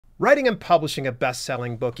Writing and publishing a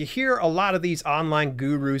best-selling book, you hear a lot of these online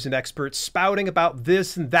gurus and experts spouting about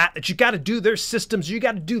this and that you got to do their systems, you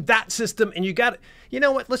got to do that system, and you got to, you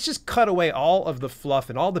know what, let's just cut away all of the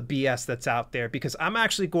fluff and all the BS that's out there, because I'm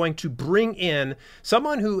actually going to bring in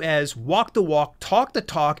someone who has walked the walk, talked the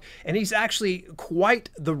talk, and he's actually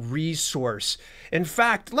quite the resource. In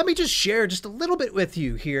fact, let me just share just a little bit with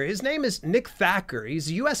you here. His name is Nick Thacker.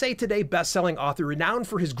 He's a USA Today best-selling author renowned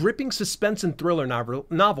for his gripping suspense and thriller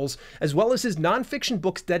novels, as well as his nonfiction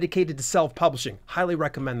books dedicated to self-publishing. Highly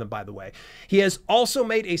recommend them, by the way. He has also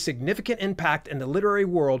made a significant impact in the literary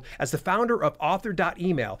world as the founder of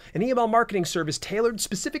Author.email, an email marketing service tailored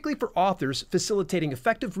specifically for authors, facilitating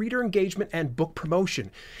effective reader engagement and book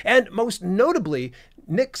promotion. And most notably,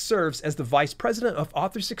 Nick serves as the Vice President of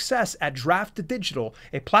Author Success at Draft Digital,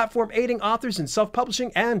 a platform aiding authors in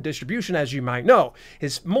self-publishing and distribution, as you might know.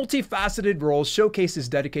 His multifaceted roles showcase his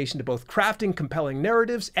dedication to both crafting compelling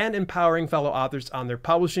narratives and empowering fellow authors on their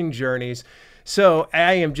publishing journeys. So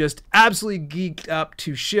I am just absolutely geeked up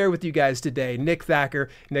to share with you guys today, Nick Thacker.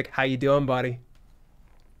 Nick, how you doing, buddy?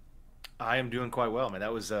 I am doing quite well, man.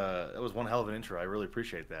 That was one hell of an intro. I really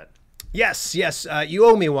appreciate that. Yes, yes, you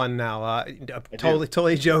owe me one now.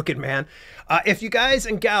 Totally joking, man. If you guys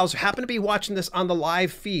and gals happen to be watching this on the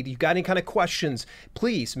live feed, you got any kind of questions,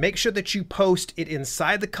 please make sure that you post it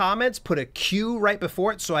inside the comments. Put a Q right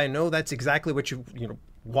before it so I know that's exactly what you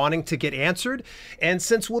wanting to get answered. And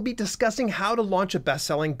since we'll be discussing how to launch a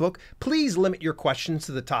best-selling book, please limit your questions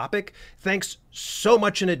to the topic. Thanks so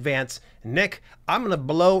much in advance. Nick, I'm going to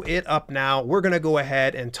blow it up now. We're going to go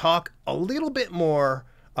ahead and talk a little bit more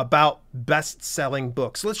about best-selling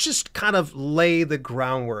books. Let's just kind of lay the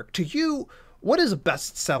groundwork. To you, what is a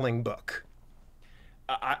best-selling book?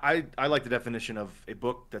 I like the definition of a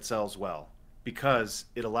book that sells well because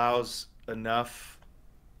it allows enough,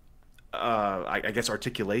 I guess,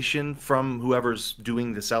 articulation from whoever's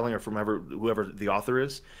doing the selling or from whoever the author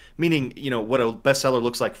is. Meaning, what a bestseller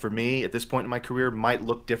looks like for me at this point in my career might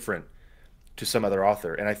look different to some other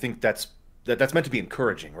author, and I think that's meant to be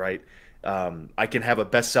encouraging, right? I can have a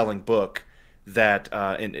best-selling book that,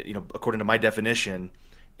 according to my definition,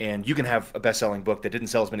 and you can have a best-selling book that didn't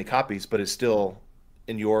sell as many copies, but is still,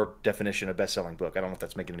 in your definition, a best-selling book. I don't know if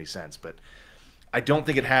that's making any sense, but I don't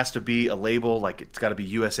think it has to be a label like it's got to be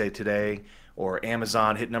USA Today or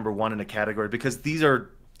Amazon hit #1 in a category, because these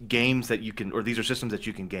are games that you can, or these are systems that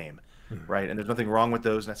you can game, right? And there's nothing wrong with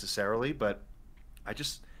those necessarily, but I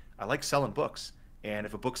like selling books, and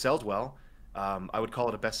if a book sells well, I would call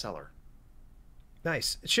it a bestseller.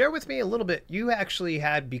 Nice. Share with me a little bit. You actually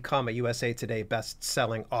had become a USA Today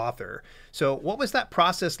best-selling author. So what was that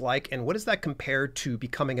process like, and what does that compare to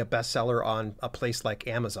becoming a bestseller on a place like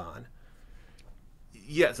Amazon?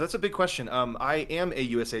 Yeah, so that's a big question. I am a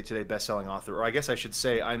USA Today best-selling author, or I guess I should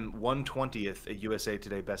say I'm 1/20th a USA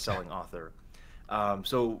Today best-selling author.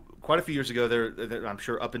 So quite a few years ago, I'm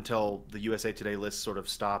sure up until the USA Today list sort of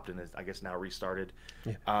stopped and I guess now restarted,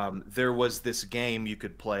 there was this game you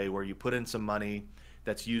could play where you put in some money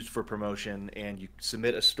that's used for promotion and you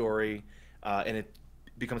submit a story, and it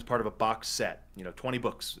becomes part of a box set, 20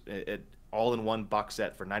 books, all in one box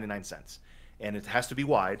set for 99 cents. And it has to be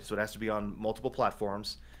wide, so it has to be on multiple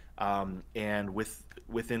platforms. And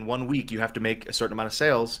within 1 week, you have to make a certain amount of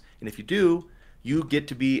sales. And if you do, you get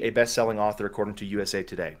to be a best-selling author according to USA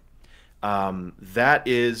Today. That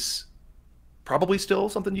is probably still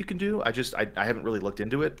something you can do. I haven't really looked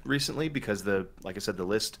into it recently because like I said, the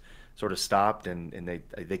list sort of stopped and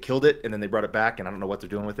they killed it and then they brought it back and I don't know what they're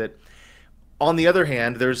doing with it. On the other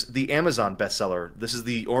hand, there's the Amazon bestseller. This is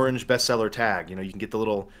the orange bestseller tag. You can get the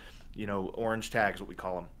little, orange tags, what we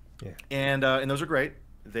call them. Yeah. And those are great.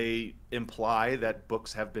 They imply that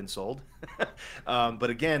books have been sold, but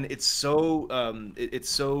again, it's so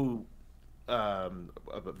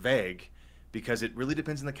vague because it really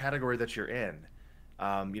depends on the category that you're in.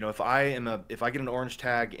 If I get an orange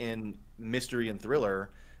tag in mystery and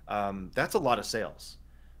thriller, that's a lot of sales,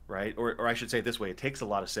 right? Or I should say it this way: it takes a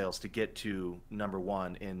lot of sales to get to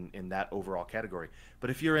 #1 in that overall category.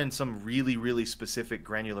 But if you're in some really, really specific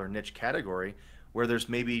granular niche category where there's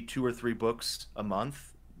maybe 2 or 3 books a month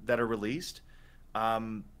that are released,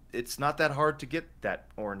 it's not that hard to get that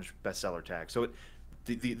orange bestseller tag. So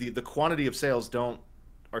the quantity of sales don't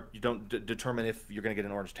determine if you're going to get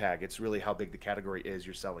an orange tag. It's really how big the category is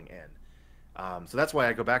you're selling in. So that's why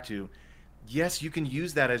I go back to, yes, you can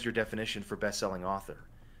use that as your definition for best-selling author.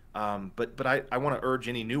 But I want to urge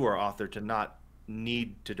any newer author to not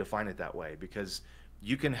need to define it that way, because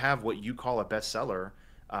you can have what you call a bestseller.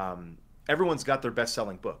 Everyone's got their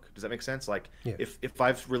best-selling book. Does that make sense? Like, yeah. If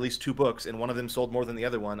I've released 2 books and one of them sold more than the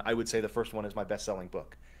other one, I would say the first one is my best-selling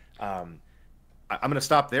book. I'm going to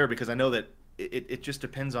stop there because I know that it just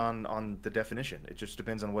depends on the definition. It just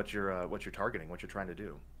depends on what you're targeting, what you're trying to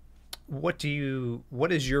do. What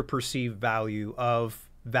is your perceived value of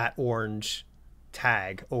that orange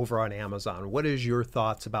tag over on Amazon? What is your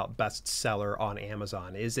thoughts about bestseller on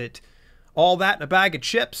Amazon? Is it all that in a bag of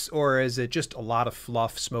chips, or is it just a lot of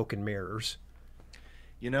fluff, smoke and mirrors?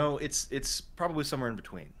 You know, it's probably somewhere in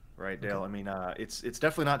between, right, Dale? Okay. I mean, it's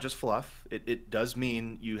definitely not just fluff. It does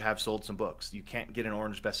mean you have sold some books. You can't get an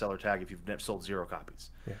orange bestseller tag if you've sold 0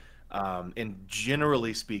 copies. Yeah. And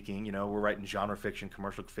generally speaking, you know, we're writing genre fiction,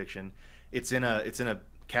 commercial fiction. It's in a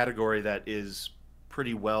category that is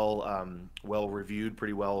pretty well reviewed,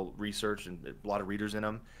 pretty well researched, and a lot of readers in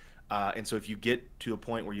them. And so if you get to a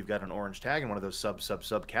point where you've got an orange tag in one of those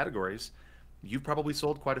sub categories, you've probably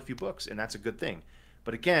sold quite a few books, and that's a good thing.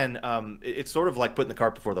 But again, it's sort of like putting the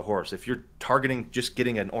cart before the horse. If you're targeting just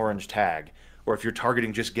getting an orange tag, or if you're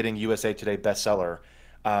targeting just getting USA Today bestseller,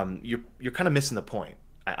 you're kind of missing the point.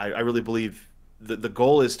 I really believe the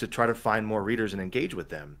goal is to try to find more readers and engage with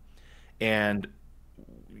them, and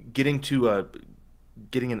getting to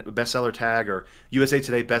getting a bestseller tag or USA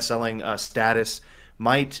Today bestselling status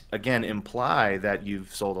might again imply that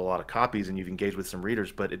you've sold a lot of copies and you've engaged with some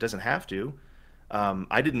readers, but it doesn't have to.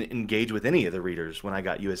 I didn't engage with any of the readers when I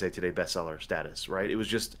got USA Today bestseller status, right? It was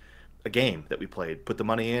just a game that we played. Put the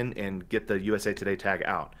money in and get the USA Today tag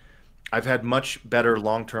out. I've had much better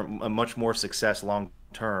long-term, much more success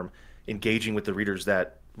long-term engaging with the readers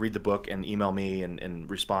that read the book and email me and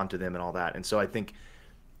respond to them and all that. And so I think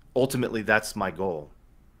ultimately that's my goal.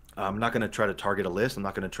 I'm not going to try to target a list. I'm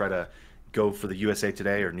not going to try to go for the USA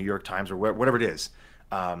Today or New York Times or whatever it is.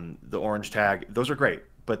 The orange tag, those are great,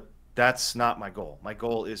 but that's not my goal. My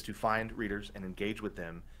goal is to find readers and engage with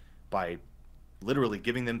them by literally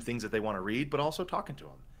giving them things that they want to read, but also talking to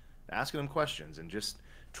them, asking them questions, and just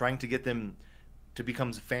trying to get them to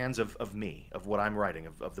become fans of me, of what I'm writing,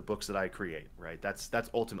 of the books that I create, right? That's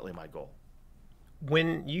ultimately my goal.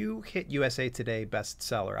 When you hit USA Today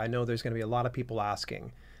bestseller, I know there's going to be a lot of people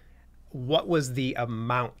asking, what was the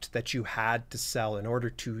amount that you had to sell in order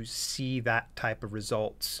to see that type of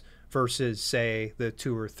results versus, say, the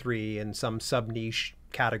 2 or 3 in some sub-niche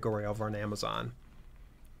category over on Amazon?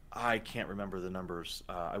 I can't remember the numbers.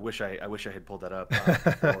 I wish I had pulled that up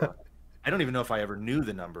before. I don't even know if I ever knew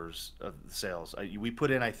the numbers of the sales. We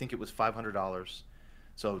put in, I think it was $500,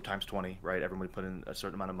 so times 20, right? Everyone put in a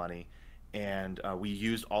certain amount of money, and we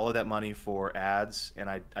used all of that money for ads. And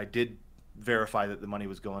I did verify that the money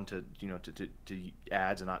was going to to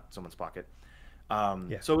ads and not someone's pocket.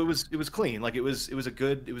 Yeah. So it was clean. Like it was a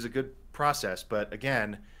good process. But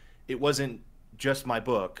again, it wasn't just my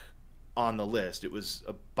book on the list. It was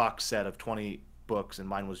a box set of 20 books, and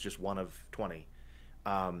mine was just one of 20.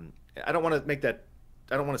 I don't want to make that.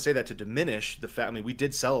 I don't want to say that to diminish the fact. I mean, we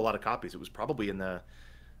did sell a lot of copies. It was probably in the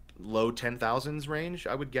low 10,000s range,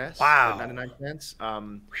 I would guess. At Wow. 99 cents.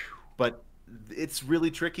 But it's really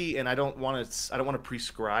tricky, and I don't want to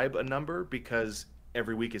prescribe a number because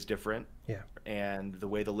every week is different, Yeah. and the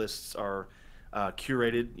way the lists are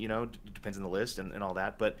curated, depends on the list and all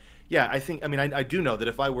that. But yeah, I mean, I do know that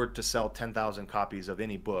if I were to sell 10,000 copies of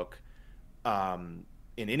any book,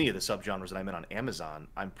 in any of the subgenres that I'm in on Amazon,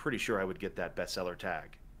 I'm pretty sure I would get that bestseller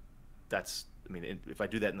tag. I mean, if I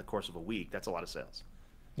do that in the course of a week, that's a lot of sales.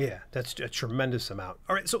 Yeah, that's a tremendous amount.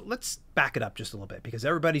 All right, so let's back it up just a little bit because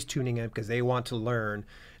everybody's tuning in because they want to learn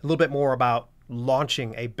a little bit more about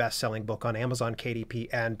launching a best-selling book on Amazon, KDP,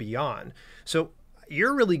 and beyond. So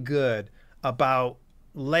you're really good about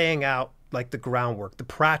laying out like the groundwork, the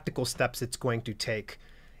practical steps it's going to take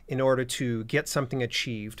in order to get something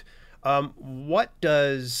achieved. What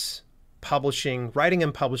does writing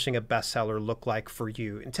and publishing a bestseller look like for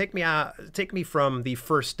you? And take me from the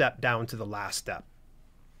first step down to the last step.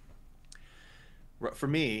 For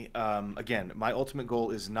me, again, my ultimate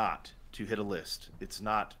goal is not to hit a list. It's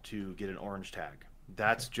not to get an orange tag.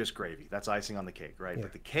 That's just gravy. That's icing on the cake, right? Yeah.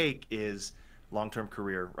 But the cake is long-term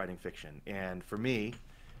career writing fiction. And for me,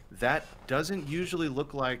 that doesn't usually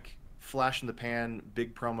look like flash in the pan,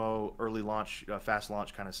 big promo, early launch, fast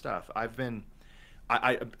launch kind of stuff.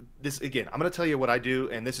 This again, I'm going to tell you what I do,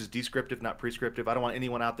 and this is descriptive, not prescriptive. I don't want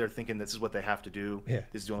anyone out there thinking this is what they have to do. Yeah.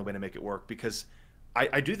 This is the only way to make it work, because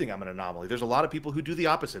I do think I'm an anomaly. There's a lot of people who do the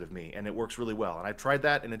opposite of me, and it works really well. And I tried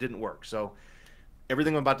that, and it didn't work. So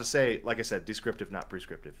everything I'm about to say, like I said, descriptive, not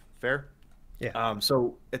prescriptive. Fair? Yeah.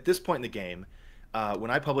 So at this point in the game, when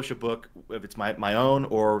I publish a book, if it's my own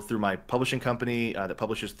or through my publishing company that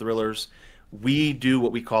publishes thrillers, we do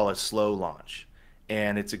what we call a slow launch.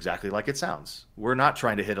 And it's exactly like it sounds. We're not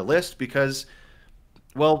trying to hit a list because,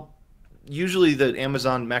 well, usually the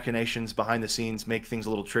Amazon machinations behind the scenes make things a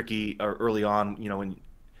little tricky early on. When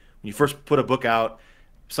you first put a book out,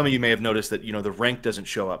 some of you may have noticed that the rank doesn't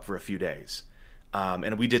show up for a few days,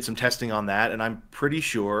 and we did some testing on that, and I'm pretty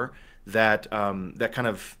sure that that kind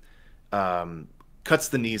of cuts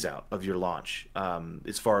the knees out of your launch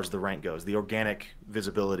as far as the rank goes. The organic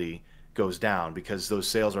visibility goes down because those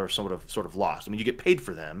sales are sort of lost. I mean, you get paid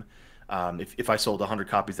for them. If I sold 100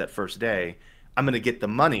 copies that first day, I'm going to get the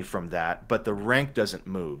money from that, but the rank doesn't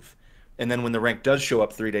move. And then when the rank does show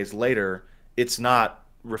up 3 days later, it's not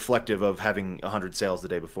reflective of having 100 sales the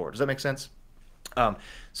day before. Does that make sense?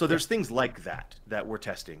 So there's things like that we're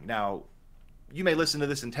testing. Now, you may listen to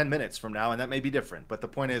this in 10 minutes from now, and that may be different. But the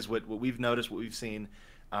point is, what we've noticed, what we've seen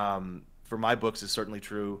for my books is certainly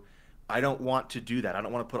true. I don't want to do that. I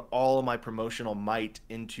don't want to put all of my promotional might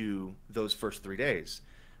into those first 3 days.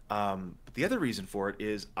 But the other reason for it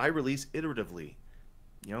is I release iteratively,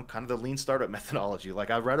 kind of the lean startup methodology.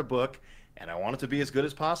 Like, I read a book and I want it to be as good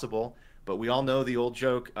as possible, but we all know the old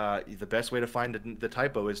joke, the best way to find the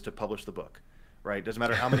typo is to publish the book, right? Doesn't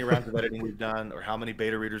matter how many rounds of editing we've done or how many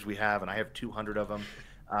beta readers we have, and I have 200 of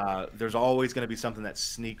them. There's always going to be something that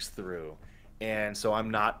sneaks through. And so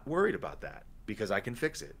I'm not worried about that because I can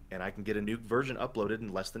fix it and I can get a new version uploaded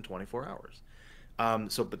in less than 24 hours.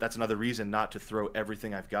 But that's another reason not to throw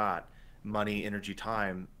everything I've got, money, energy,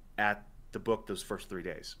 time, at the book those first 3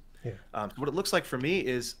 days. Yeah. So what it looks like for me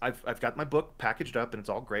is I've got my book packaged up and it's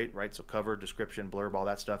all great, right? So cover, description, blurb, all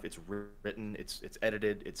that stuff. It's written, it's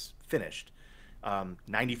edited, it's finished,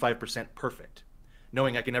 95% perfect.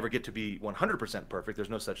 Knowing I can never get to be 100% perfect, there's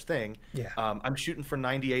no such thing. Yeah. I'm shooting for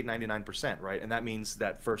 98, 99%, right? And that means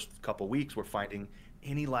that first couple weeks we're finding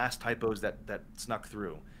any last typos that snuck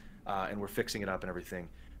through. And we're fixing it up and everything.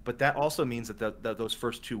 But that also means that those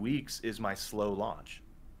first 2 weeks is my slow launch.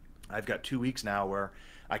 I've got 2 weeks now where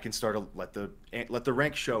I can start to let the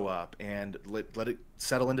rank show up and let it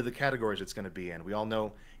settle into the categories it's going to be in. We all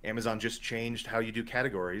know Amazon just changed how you do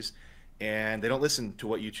categories, and they don't listen to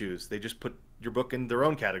what you choose. They just put your book in their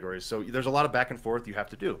own categories. So there's a lot of back and forth you have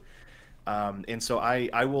to do. And so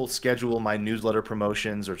I will schedule my newsletter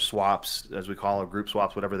promotions or swaps, as we call it, group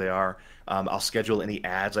swaps, whatever they are. I'll schedule any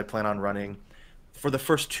ads I plan on running for the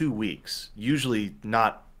first 2 weeks, usually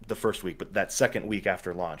not the first week, but that second week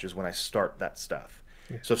after launch is when I start that stuff.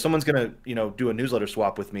 Yeah. So if someone's going to, do a newsletter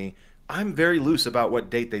swap with me, I'm very loose about what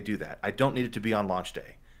date they do that. I don't need it to be on launch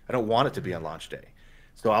day. I don't want it to be on launch day.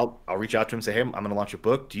 So I'll reach out to them and say, hey, I'm going to launch a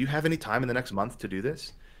book. Do you have any time in the next month to do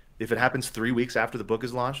this? If it happens 3 weeks after the book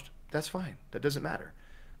is launched, that's fine. That doesn't matter.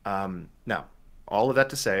 Now, all of that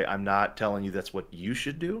to say, I'm not telling you that's what you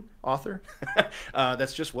should do, author.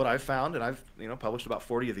 That's just what I've found, and I've published about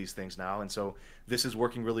 40 of these things now, and so this is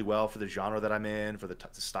working really well for the genre that I'm in, for the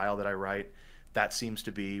style that I write. That seems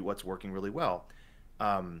to be what's working really well.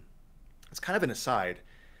 It's kind of an aside.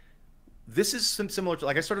 This is similar to,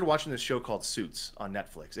 like, I started watching this show called Suits on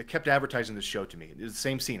Netflix. It kept advertising this show to me. It was the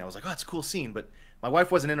same scene. I was like, oh, it's a cool scene, but my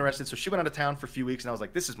wife wasn't interested, so she went out of town for a few weeks, and I was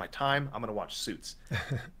like, this is my time. I'm going to watch Suits.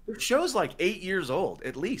 The show's like 8 years old,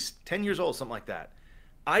 at least 10 years old, something like that.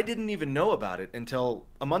 I didn't even know about it until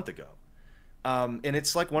a month ago. And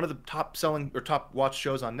it's like one of the top selling or top watched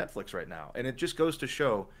shows on Netflix right now. And it just goes to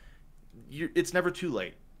show it's never too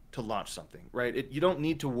late to launch something, right? You don't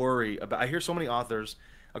need to worry about, I hear so many authors,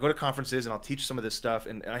 I'll go to conferences and I'll teach some of this stuff,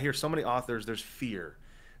 and I hear so many authors, there's fear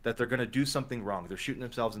that they're going to do something wrong. They're shooting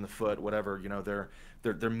themselves in the foot, whatever,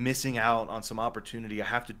 they're missing out on some opportunity. I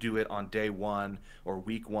have to do it on day one or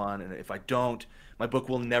week one, and if I don't, my book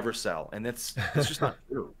will never sell. And it's just not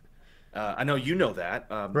true. I know you know that.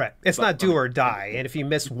 Right. It's not do or die. And if you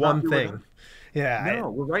miss one thing, no,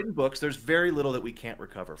 we're writing books. There's very little that we can't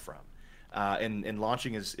recover from. And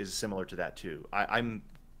launching is similar to that too. I'm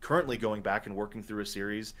currently going back and working through a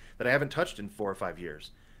series that I haven't touched in 4 or 5 years,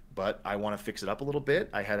 but I want to fix it up a little bit.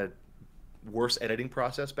 I had a worse editing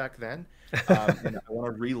process back then, and I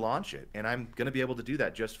want to relaunch it, and I'm going to be able to do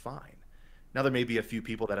that just fine. Now, there may be a few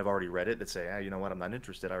people that have already read it that say, you know what, I'm not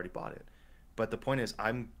interested, I already bought it. But the point is,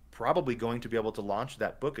 I'm probably going to be able to launch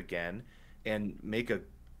that book again and make a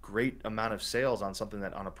great amount of sales on something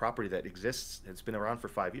on a property that exists, it's been around for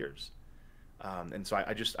 5 years. And so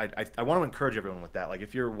I want to encourage everyone with that. Like,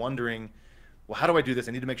 if you're wondering, well, how do I do this?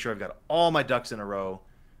 I need to make sure I've got all my ducks in a row.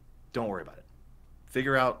 Don't worry about it.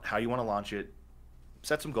 Figure out how you want to launch it.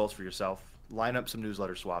 Set some goals for yourself. Line up some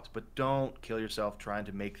newsletter swaps, but don't kill yourself trying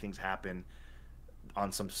to make things happen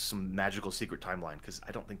on some magical secret timeline, because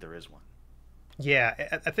I don't think there is one.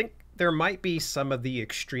 Yeah, I think there might be some of the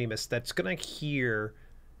extremists that's going to hear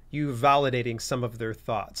you validating some of their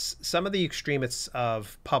thoughts. Some of the extremists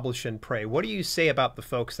of publish and pray. What do you say about the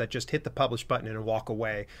folks that just hit the publish button and walk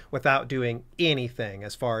away without doing anything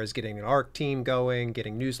as far as getting an ARC team going,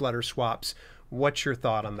 getting newsletter swaps? What's your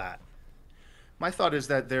thought on that? My thought is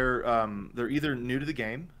that they're either new to the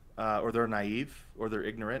game, or they're naive, or they're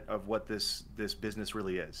ignorant of what this business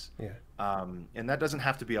really is. Yeah. And that doesn't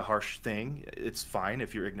have to be a harsh thing. It's fine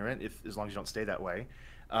if you're ignorant, as long as you don't stay that way.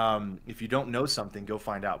 If you don't know something, go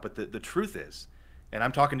find out. But the truth is, and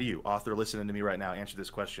I'm talking to you, author, listening to me right now, answer this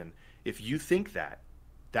question. If you think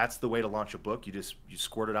that's the way to launch a book, you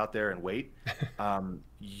squirt it out there and wait.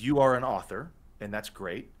 You are an author, and that's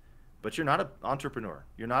great, but you're not an entrepreneur.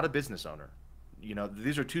 You're not a business owner. You know,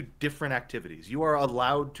 these are two different activities. You are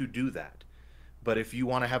allowed to do that. But if you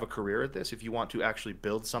want to have a career at this, if you want to actually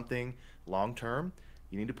build something long term,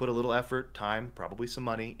 you need to put a little effort, time, probably some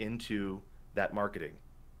money into that marketing,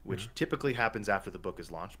 which typically happens after the book is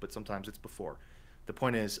launched, but sometimes it's before. The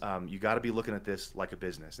point is, you got to be looking at this like a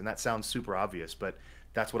business. And that sounds super obvious, but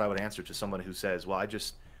that's what I would answer to someone who says, well,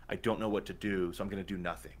 I don't know what to do, so I'm going to do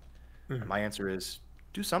nothing. And my answer is,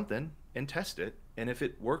 do something and test it. And if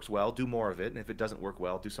it works well, do more of it. And if it doesn't work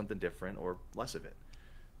well, do something different or less of it.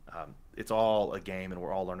 It's all a game, and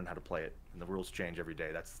we're all learning how to play it. And the rules change every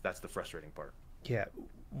day. That's the frustrating part. Yeah.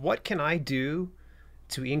 What can I do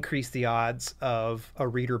to increase the odds of a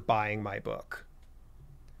reader buying my book?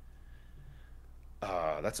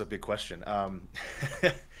 That's a big question.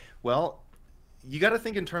 Well, you got to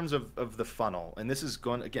think in terms of the funnel. And this is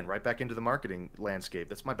going, again, right back into the marketing landscape.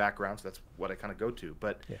 That's my background, so that's what I kind of go to.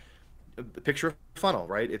 But picture a funnel,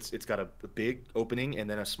 right? It's got a big opening and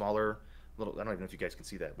then a smaller little, I don't even know if you guys can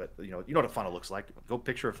see that, but you know what a funnel looks like. Go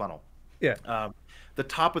picture a funnel. Yeah. The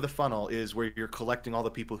top of the funnel is where you're collecting all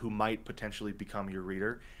the people who might potentially become your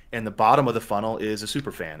reader. And the bottom of the funnel is a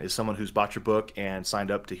super fan, is someone who's bought your book and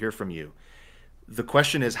signed up to hear from you. The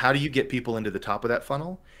question is, how do you get people into the top of that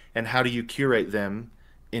funnel, and how do you curate them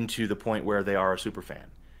into the point where they are a super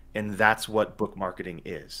fan? And that's what book marketing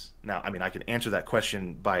is. Now, I mean, I can answer that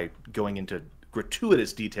question by going into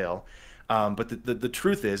gratuitous detail, but the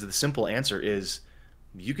truth is, the simple answer is,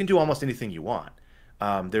 you can do almost anything you want.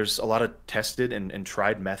 There's a lot of tested and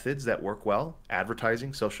tried methods that work well: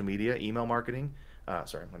 advertising, social media, email marketing.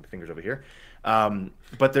 Sorry, my finger's over here.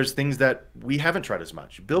 But there's things that we haven't tried as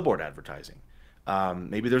much: billboard advertising.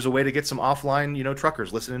 Maybe there's a way to get some offline,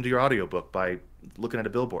 truckers listening to your audiobook by looking at a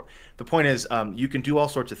billboard. The point is, you can do all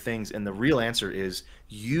sorts of things, and the real answer is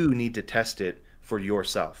you need to test it for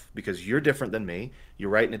yourself, because you're different than me. You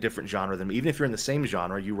write in a different genre than me. Even if you're in the same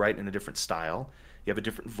genre, you write in a different style. You have a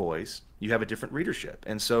different voice. You have a different readership.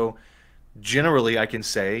 And so generally, I can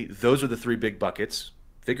say those are the three big buckets.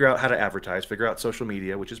 Figure out how to advertise, figure out social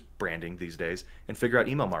media, which is branding these days, and figure out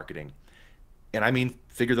email marketing. And I mean,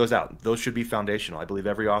 figure those out. Those should be foundational. I believe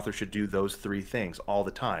every author should do those three things all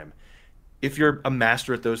the time. If you're a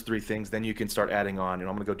master at those three things, then you can start adding on, I'm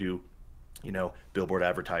going to go do, billboard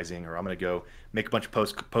advertising, or I'm going to go make a bunch of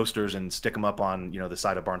posters and stick them up on, the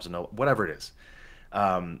side of Barnes & Noble, whatever it is.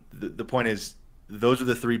 The point is, those are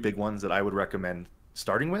the three big ones that I would recommend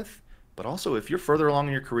starting with. But also, if you're further along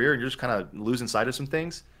in your career and you're just kind of losing sight of some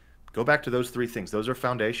things, go back to those three things. Those are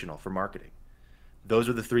foundational for marketing. Those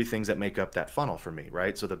are the three things that make up that funnel for me,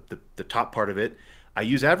 right? So the top part of it, I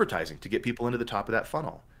use advertising to get people into the top of that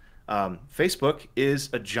funnel. Facebook is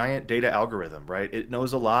a giant data algorithm, right? It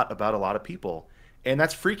knows a lot about a lot of people, and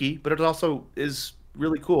that's freaky, but it also is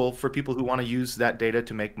really cool for people who want to use that data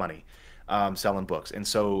to make money selling books. And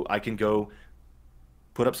so I can go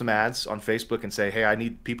put up some ads on Facebook and say, hey, I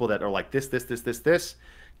need people that are like this,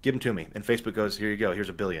 give them to me. And Facebook goes, here you go,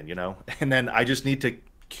 here's $1 billion, and then I just need to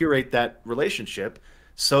curate that relationship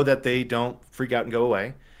so that they don't freak out and go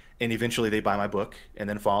away, and eventually they buy my book and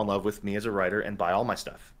then fall in love with me as a writer and buy all my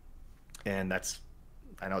stuff. And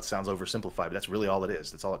I know it sounds oversimplified, but that's really all it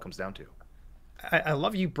is. That's all it comes down to. I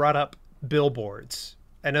love you brought up billboards.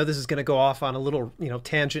 I know this is going to go off on a little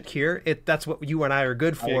tangent here. That's what you and I are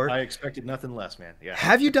good for. I expected nothing less, man. Yeah.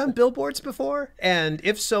 Have you done billboards before? And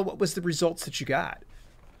if so, what was the results that you got?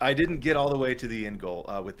 I didn't get all the way to the end goal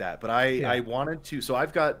with that, but I wanted to. So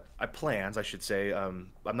I've got plans, I should say.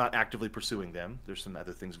 I'm not actively pursuing them. There's some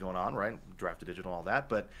other things going on, right? Draft to digital, all that.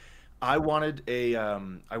 But I wanted a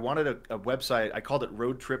website. I called it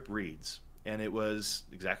Road Trip Reads, and it was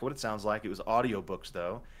exactly what it sounds like. It was audiobooks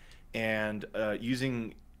though, and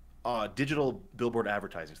using digital billboard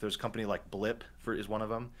advertising. So there's a company like Blip is one of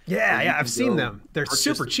them. Yeah, I've seen them. They're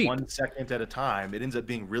super cheap. 1 second at a time. It ends up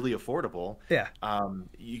being really affordable. Yeah.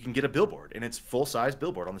 You can get a billboard, and it's full-size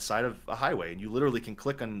billboard on the side of a highway, and you literally can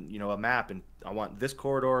click on a map, and I want this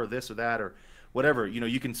corridor or this or that or whatever. You know,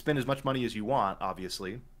 you can spend as much money as you want,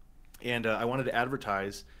 obviously. And I wanted to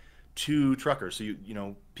advertise to truckers, so you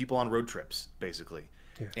know, people on road trips, basically.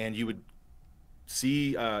 Yeah. And you would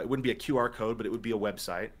see, it wouldn't be a QR code, but it would be a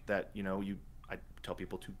website that, you know, I tell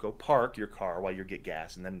people to go park your car while you get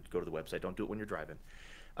gas and then go to the website. Don't do it when you're driving.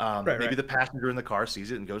 Maybe the passenger in the car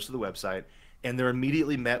sees it and goes to the website, and they're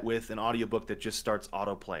immediately met with an audiobook that just starts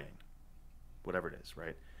auto playing, whatever it is,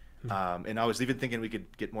 right? And I was even thinking we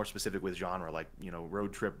could get more specific with genre, like, you know,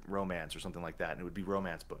 road trip romance or something like that, and it would be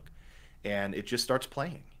romance book. And it just starts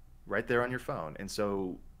playing right there on your phone. And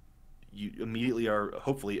so you immediately are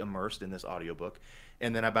hopefully immersed in this audiobook.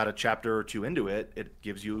 And then about a chapter or two into it, it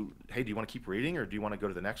gives you, hey, do you want to keep reading, or do you want to go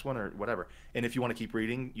to the next one, or whatever? And if you want to keep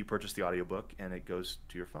reading, you purchase the audiobook and it goes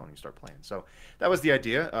to your phone and you start playing. So that was the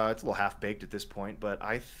idea. It's a little half-baked at this point, but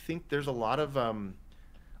I think there's a lot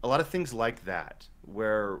of things like that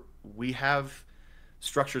where we have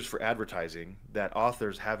structures for advertising that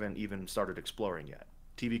authors haven't even started exploring yet.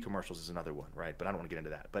 TV commercials is another one, right? But I don't want to get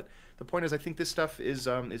into that. But the point is, I think this stuff is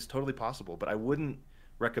totally possible, but I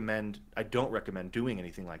don't recommend doing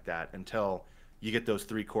anything like that until you get those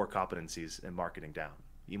 3 core competencies in marketing down: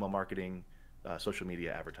 email marketing, social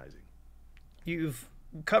media, advertising. You've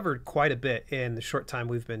covered quite a bit in the short time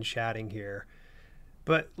we've been chatting here,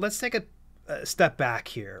 but let's take a step back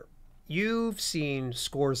here. You've seen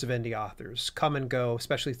scores of indie authors come and go,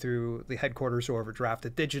 especially through the headquarters or Overdraft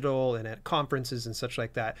at Digital and at conferences and such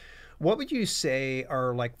like that. What would you say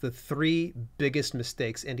are like the 3 biggest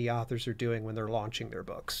mistakes indie authors are doing when they're launching their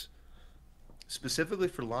books? Specifically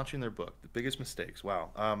for launching their book, the biggest mistakes. Wow.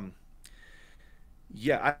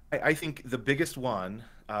 Yeah, I think the biggest one,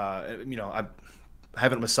 you know, I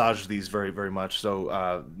haven't massaged these very, very much,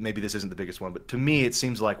 so maybe this isn't the biggest one, but to me, it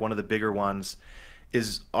seems like one of the bigger ones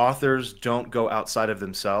is authors don't go outside of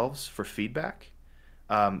themselves for feedback,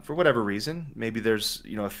 for whatever reason. Maybe there's,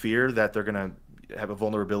 you know, a fear that they're going to have a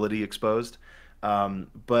vulnerability exposed.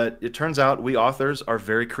 But it turns out we authors are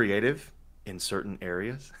very creative in certain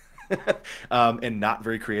areas and not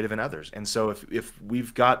very creative in others. And so if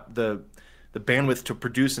we've got the bandwidth to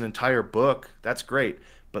produce an entire book, that's great.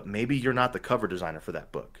 But maybe you're not the cover designer for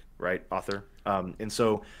that book, right, author? And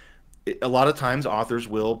so a lot of times authors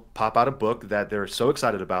will pop out a book that they're so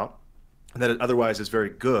excited about that it otherwise is very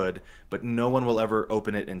good, but no one will ever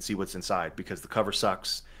open it and see what's inside because the cover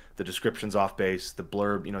sucks, the description's off base, the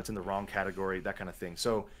blurb, you know, it's in the wrong category, that kind of thing.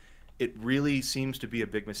 So it really seems to be a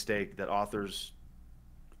big mistake that authors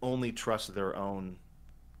only trust their own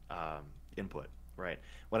input, right?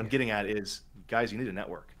 What I'm getting at is, guys, you need a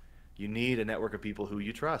network. You need a network of people who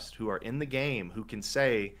you trust, who are in the game, who can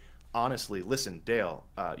say, honestly, listen, Dale,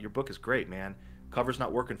 your book is great, man. Cover's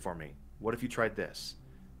not working for me. What if you tried this?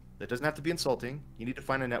 That doesn't have to be insulting. You need to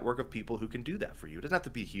find a network of people who can do that for you. It doesn't have to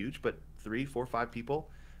be huge, but 3, 4, 5 people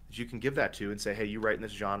that you can give that to and say, hey, you write in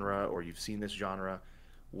this genre, or you've seen this genre.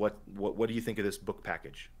 What do you think of this book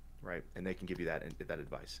package, right? And they can give you that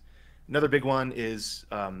advice. Another big one is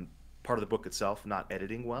part of the book itself not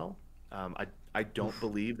editing well. I don't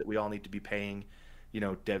believe that we all need to be paying, you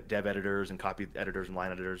know, dev editors and copy editors and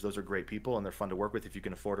line editors. Those are great people and they're fun to work with. If you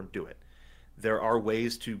can afford them, do it. There are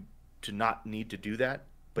ways to not need to do that,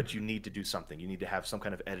 but you need to do something. You need to have some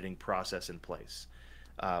kind of editing process in place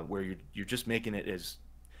where you're just making it as,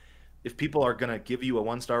 if people are going to give you a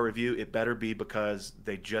 1-star review, it better be because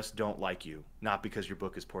they just don't like you, not because your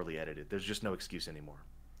book is poorly edited. There's just no excuse anymore.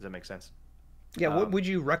 Does that make sense? Yeah, what would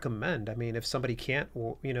you recommend? I mean, if somebody can't,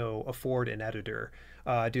 you know, afford an editor,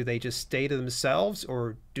 do they just stay to themselves,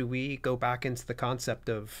 or do we go back into the concept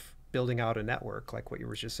of building out a network, like what you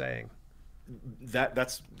were just saying?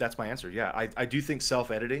 That's my answer. Yeah, I do think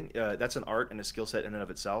self-editing, that's an art and a skill set in and of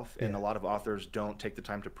itself, and a lot of authors don't take the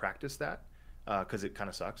time to practice that because it kind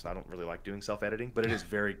of sucks. I don't really like doing self-editing, but it is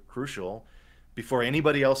very crucial. Before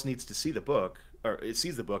anybody else needs to see the book, or it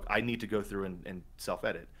sees the book, I need to go through and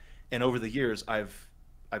self-edit. And over the years, I've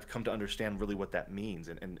come to understand really what that means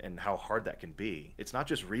and how hard that can be. It's not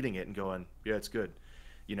just reading it and going, yeah, it's good.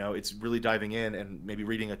 You know, it's really diving in and maybe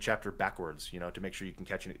reading a chapter backwards, you know, to make sure you can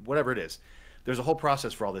catch it, whatever it is. There's a whole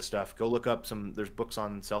process for all this stuff. Go look up there's books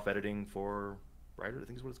on self-editing for writers, I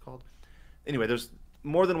think is what it's called. Anyway, there's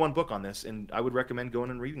more than one book on this, and I would recommend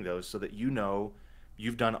going and reading those so that you know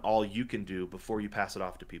you've done all you can do before you pass it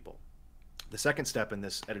off to people. The second step in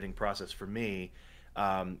this editing process for me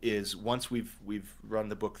is once we've run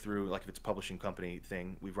the book through, like if it's a publishing company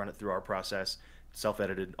thing, we've run it through our process,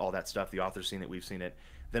 self-edited, all that stuff, the author's seen it, we've seen it,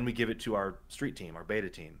 then we give it to our street team, our beta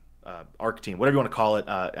team, ARC team, whatever you want to call it.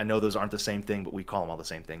 I know those aren't the same thing, but we call them all the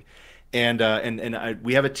same thing. And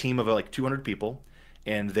we have a team of like 200 people,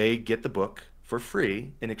 and they get the book for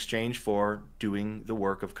free in exchange for doing the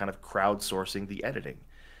work of kind of crowdsourcing the editing.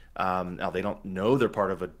 Now, they don't know they're part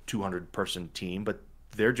of a 200-person team, but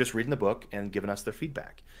they're just reading the book and giving us their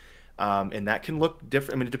feedback. And that can look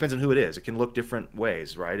different. I mean, it depends on who it is. It can look different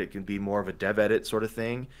ways, right? It can be more of a dev edit sort of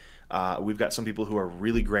thing. We've got some people who are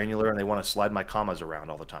really granular and they want to slide my commas around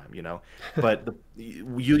all the time, you know. But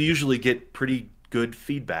you usually get pretty good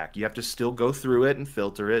feedback. You have to still go through it and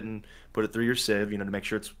filter it and put it through your sieve, you know, to make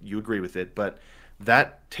sure you agree with it. But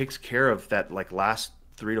that takes care of that like last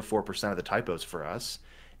 3 to 4% of the typos for us.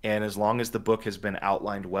 And as long as the book has been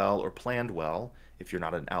outlined well or planned well, if you're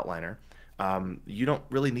not an outliner, you don't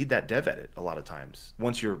really need that dev edit a lot of times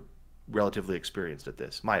once you're relatively experienced at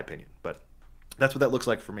this, my opinion. But that's what that looks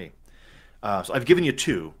like for me. So I've given you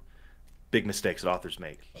 2 big mistakes that authors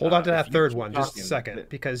make. Hold on to that third one just a second,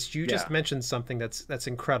 because you just mentioned something that's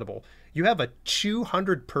incredible. You have a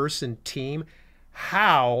 200-person team.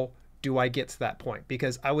 How do I get to that point?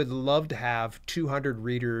 Because I would love to have 200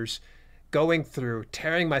 readers going through,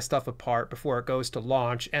 tearing my stuff apart before it goes to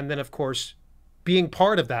launch, and then, of course, being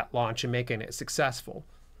part of that launch and making it successful.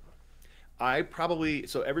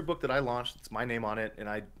 So every book that I launched, it's my name on it, and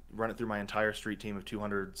I run it through my entire street team of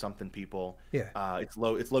 200 something people. Yeah. It's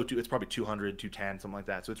probably 200, 210, something like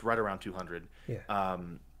that. So it's right around 200. Yeah.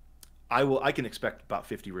 I can expect about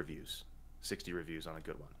 50 reviews, 60 reviews on a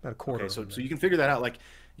good one. About a quarter. Okay, so you can figure that out. Like,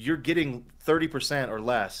 you're getting 30% or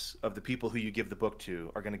less of the people who you give the book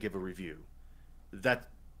to are going to give a review.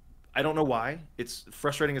 I don't know why. It's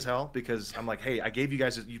frustrating as hell because I'm like, hey, I gave you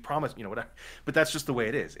guys, you promised, you know, whatever. But that's just the way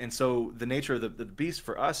it is. And so the nature of the beast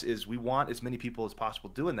for us is we want as many people as possible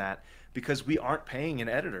doing that because we aren't paying an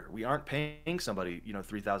editor. We aren't paying somebody, you know,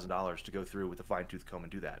 $3,000 to go through with a fine-tooth comb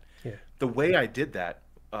and do that. Yeah. The way I did that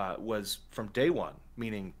was from day one,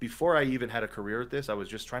 meaning before I even had a career at this, I was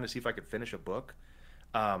just trying to see if I could finish a book.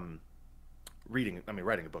 Writing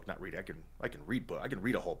a book, not reading. I can read book. I can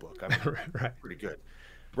read a whole book. I'm right. Pretty good.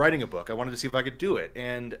 Writing a book, I wanted to see if I could do it.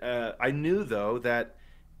 And I knew, though, that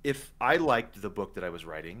if I liked the book that I was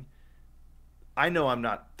writing, I know I'm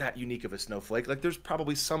not that unique of a snowflake. Like, there's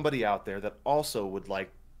probably somebody out there that also would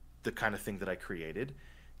like the kind of thing that I created.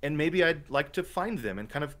 And maybe I'd like to find them and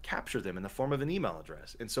kind of capture them in the form of an email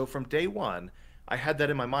address. And so from day one, I had that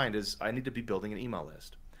in my mind as I need to be building an email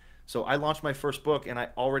list. So I launched my first book and I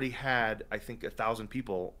already had, I think, 1,000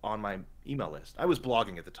 people on my email list. I was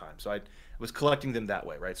blogging at the time, so I was collecting them that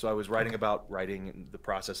way, right? So I was writing about writing and the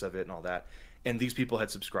process of it and all that. And these people had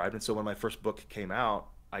subscribed. And so when my first book came out,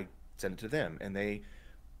 I sent it to them and they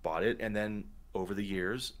bought it. And then over the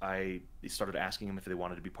years, I started asking them if they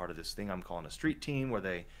wanted to be part of this thing I'm calling a street team, where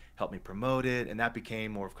they helped me promote it. And that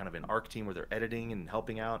became more of kind of an ARC team where they're editing and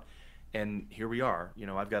helping out. And here we are. You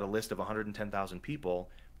know, I've got a list of 110,000 people,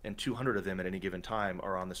 and 200 of them at any given time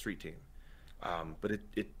are on the street team. But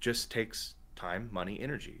it just takes time, money,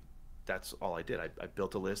 energy. That's all I did. I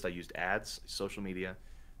built a list. I used ads, social media,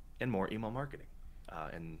 and more email marketing.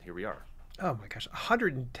 And here we are. Oh my gosh,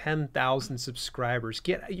 110,000 subscribers.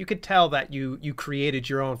 You could tell that you created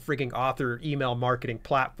your own freaking author email marketing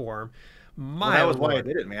platform. That was why I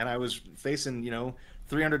did it, man. I was facing, you know,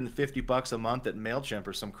 $350 a month at MailChimp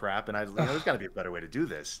or some crap, and there's got to be a better way to do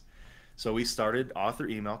this. So we started Author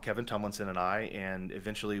Email, Kevin Tumlinson and I, and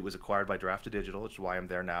eventually it was acquired by Drafted Digital, which is why I'm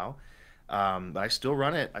there now. But I still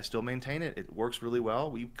run it. I still maintain it. It works really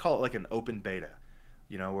well. We call it like an open beta,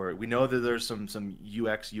 you know, where we know that there's some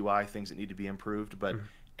UX, UI things that need to be improved, but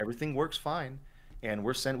everything works fine. And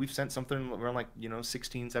we've sent something around like, you know,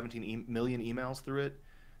 16, 17 million emails through it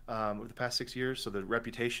over the past 6 years. So the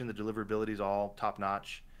reputation, the deliverability is all top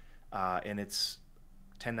notch. And it's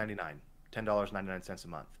 $10.99 a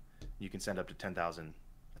month. You can send up to 10,000.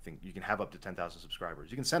 I think you can have up to 10,000 subscribers.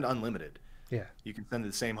 You can send unlimited. Yeah. You can send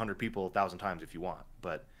the same 100 people 1,000 times if you want,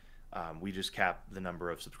 but we just cap the number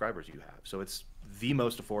of subscribers you have. So it's the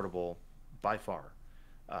most affordable by far.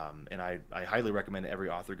 And I highly recommend every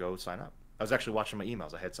author go sign up. I was actually watching my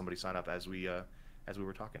emails. I had somebody sign up as we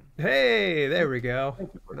were talking. Hey, there we go.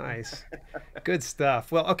 Nice. Good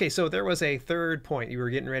stuff. Well, okay, so there was a third point you were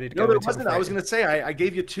getting ready to go into. No, there wasn't. I was going to say I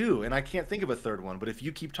gave you 2, and I can't think of a third one. But if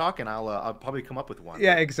you keep talking, I'll probably come up with one.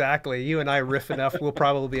 Yeah, exactly. You and I riff enough, we'll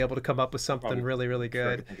probably be able to come up with something really, really good.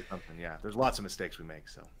 Sure, I can think of something. Yeah, there's lots of mistakes we make.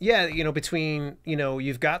 So yeah, you know, between, you know,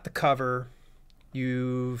 you've got the cover,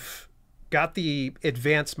 you've got the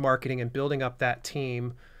advanced marketing and building up that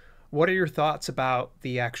team. What are your thoughts about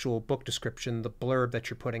the actual book description, the blurb that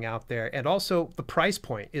you're putting out there, and also the price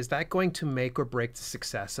point? Is that going to make or break the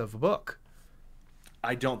success of a book?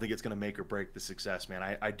 I don't think it's going to make or break the success,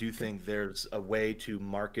 man. I do think there's a way to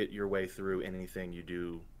market your way through anything you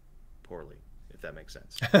do poorly. if that makes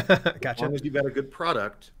sense. As Gotcha. long as you've got a good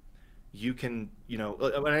product, you can,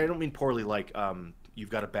 and I don't mean poorly like you've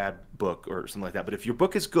got a bad book or something like that, but if your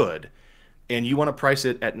book is good and you want to price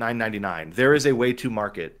it at $9.99, there is a way to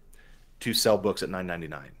market to sell books at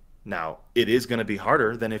 $9.99. Now, it is going to be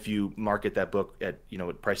harder than if you market that book at,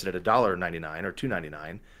 price it at $1.99 or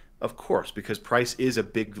 $2.99, of course, because price is a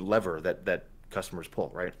big lever that customers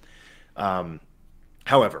pull, right?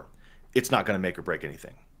 However, it's not going to make or break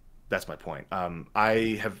anything. That's my point.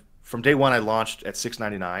 I have from day one I launched at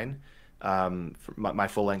 $6.99 for my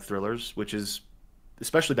full length thrillers, which is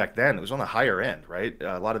especially back then it was on the higher end, right?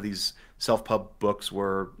 A lot of these self-pub books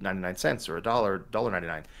were 99 cents or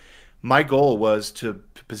 $1.99. My goal was to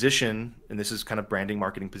position, and this is kind of branding,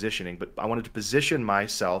 marketing, positioning, but I wanted to position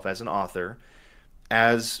myself as an author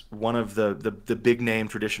as one of the big name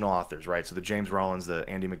traditional authors, right? So the James Rollins, the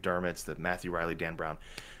Andy McDermotts, the Matthew Riley, Dan Brown.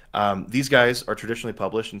 These guys are traditionally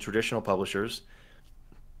published, and traditional publishers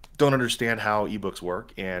don't understand how ebooks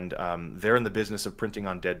work, and they're in the business of printing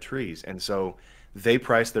on dead trees. And so they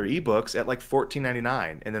price their ebooks at like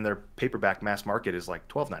 $14.99, and then their paperback mass market is like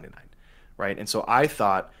 $12.99, right? And so I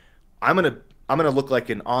thought, I'm gonna look like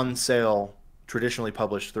an on sale traditionally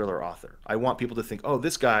published thriller author. I want people to think, oh,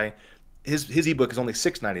 this guy, his ebook is only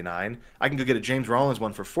 $6.99. I can go get a James Rollins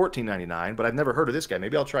one for $14.99, but I've never heard of this guy.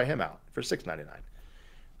 Maybe I'll try him out for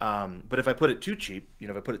 $6.99. But if I put it too cheap,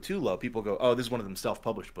 if I put it too low, people go, oh, this is one of them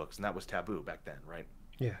self-published books, and that was taboo back then, right?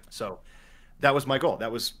 Yeah. So that was my goal.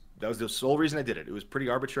 That was the sole reason I did it. It was pretty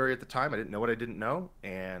arbitrary at the time. I didn't know what I didn't know,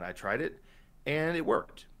 and I tried it, and it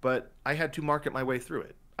worked. But I had to market my way through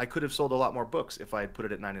it. I could have sold a lot more books if I had put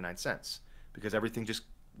it at 99 cents because everything just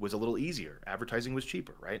was a little easier. Advertising was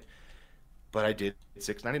cheaper, right? But I did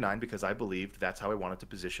 $6.99 because I believed that's how I wanted to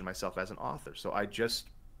position myself as an author. So I just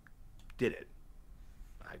did it.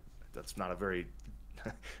 That's not a very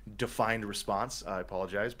defined response. I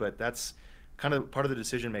apologize, but that's kind of part of the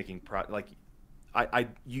decision making.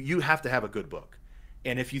 You have to have a good book,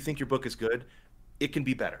 and if you think your book is good, it can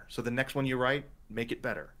be better. So the next one you write, make it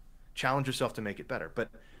better. Challenge yourself to make it better. But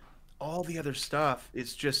all the other stuff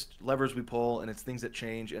is just levers we pull, and it's things that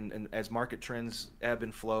change. And as market trends ebb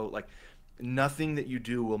and flow, like nothing that you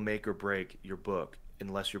do will make or break your book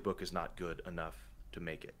unless your book is not good enough to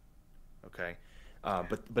make it. Okay.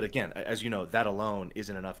 But again, as you know, that alone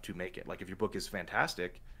isn't enough to make it. Like if your book is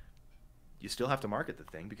fantastic, you still have to market the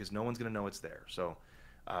thing because no one's going to know it's there. So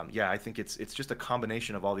yeah, I think it's just a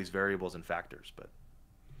combination of all these variables and factors. But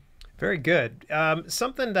very good.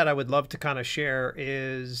 Something that I would love to kind of share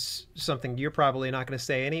is something you're probably not going to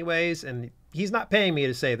say anyways, and he's not paying me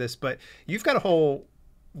to say this, but you've got a whole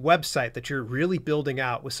website that you're really building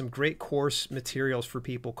out with some great course materials for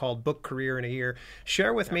people called Book Career in a Year.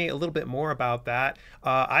 Share with me a little bit more about that.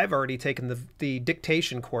 I've already taken the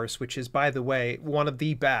dictation course, which is, by the way, one of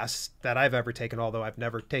the best that I've ever taken, although I've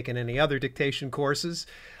never taken any other dictation courses.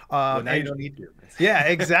 Well, now you don't need to. Yeah,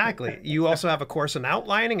 exactly. You also have a course on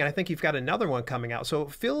outlining, and I think you've got another one coming out. So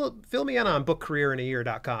fill me in on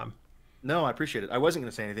bookcareerinayear.com. No, I appreciate it. I wasn't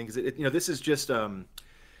going to say anything because this is just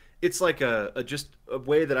it's like just a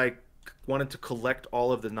way that I wanted to collect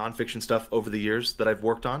all of the nonfiction stuff over the years that I've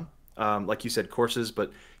worked on. Like you said, courses,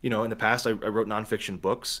 but in the past I wrote nonfiction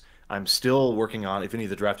books. I'm still working on, if any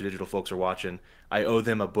of the Drafted Digital folks are watching, I owe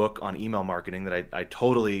them a book on email marketing that I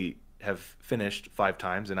totally have finished 5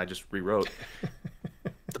 times and I just rewrote.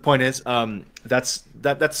 The point is, that's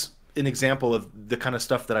an example of the kind of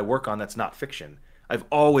stuff that I work on that's not fiction. I've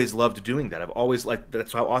always loved doing that. I've always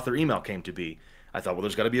that's how author email came to be. I thought, well,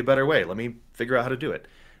 there's got to be a better way. Let me figure out how to do it.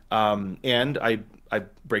 And I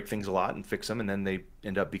break things a lot and fix them, and then they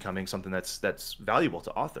end up becoming something that's valuable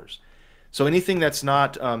to authors. So anything that's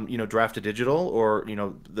not Drafted Digital or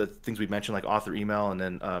the things we mentioned like author email, and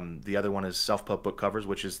then the other one is self-pub book covers,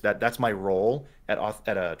 which is that's my role at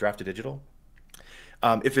Drafted Digital.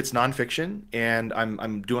 If it's nonfiction and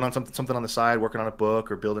I'm doing on something on the side, working on a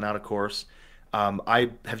book or building out a course, I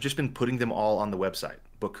have just been putting them all on the website,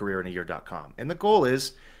 bookcareerinayear.com. And the goal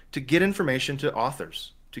is to get information to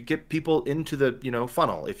authors, to get people into the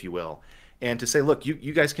funnel, if you will, and to say, look,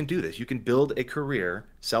 you guys can do this. You can build a career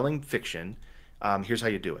selling fiction. Here's how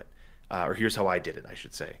you do it, or here's how I did it, I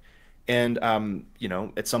should say. And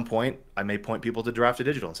at some point, I may point people to Drafted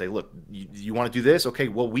Digital and say, look, you want to do this? Okay,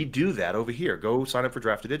 well, we do that over here. Go sign up for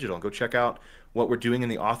Drafted Digital and go check out what we're doing in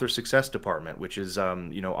the author success department, which is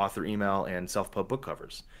author email and self-pub book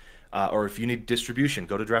covers. Or if you need distribution,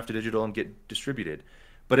 go to Drafted Digital and get distributed.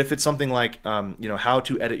 But if it's something like how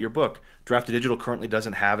to edit your book, Drafted Digital currently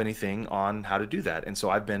doesn't have anything on how to do that. And so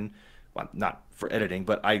I've been, well, not for editing,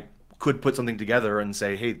 but I could put something together and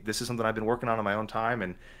say, hey, this is something I've been working on my own time,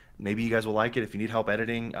 and Maybe you guys will like it. If you need help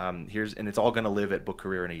editing, and it's all going to live at Book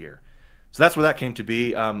Career in a year. So that's where that came to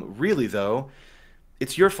be. Really, though,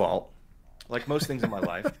 it's your fault. Like most things in my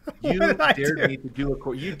life, you dared me to do a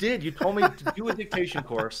course. You did. You told me to do a dictation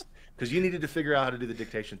course because you needed to figure out how to do the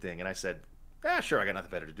dictation thing. And I said, sure, I got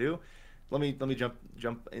nothing better to do. Let me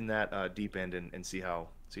jump in that deep end and see how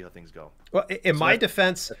things go. Well, in my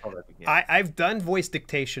defense, I've done voice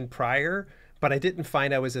dictation prior, but I didn't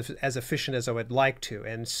find I was as efficient as I would like to.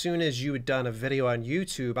 And as soon as you had done a video on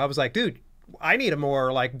YouTube, I was like, dude, I need a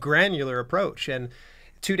more like granular approach. And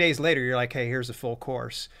 2 days later, you're like, hey, here's a full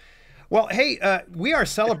course. Well, hey, we are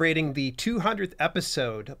celebrating the 200th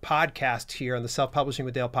episode podcast here on the Self-Publishing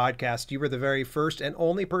with Dale podcast. You were the very first and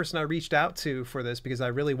only person I reached out to for this because I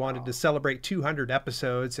really wanted to celebrate 200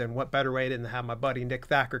 episodes, and what better way than to have my buddy Nick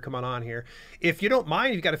Thacker come on here. If you don't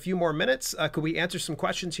mind, you've got a few more minutes. Could we answer some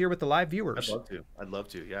questions here with the live viewers? I'd love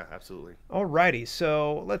to. Yeah, absolutely. All righty.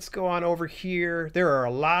 So let's go on over here. There are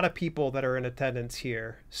a lot of people that are in attendance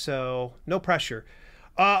here, so no pressure.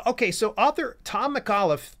 Okay, so author Tom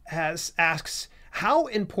McAuliffe asks, how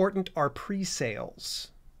important are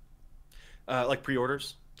pre-sales? Like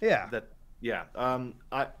pre-orders? Yeah.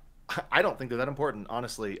 I don't think they're that important,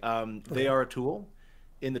 honestly. They are a tool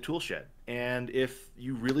in the tool shed. And if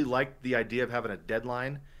you really like the idea of having a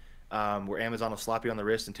deadline where Amazon will slap you on the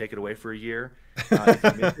wrist and take it away for a year, if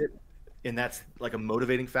you miss it, and that's like a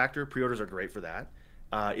motivating factor, pre-orders are great for that.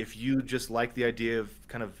 If you just like the idea of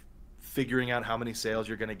kind of figuring out how many sales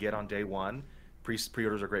you're going to get on day one,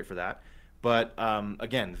 pre-orders are great for that. But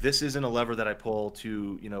again, this isn't a lever that I pull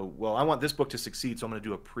to, well, I want this book to succeed, so I'm going to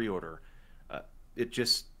do a pre-order. It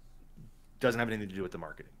just doesn't have anything to do with the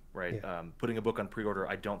marketing, right? Yeah. Putting a book on pre-order,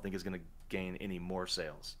 I don't think is going to gain any more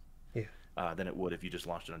sales than it would if you just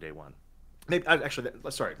launched it on day one. Maybe, actually,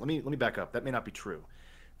 sorry, let me back up. That may not be true.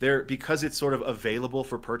 Because it's sort of available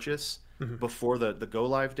for purchase before the go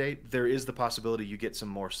live date, there is the possibility you get some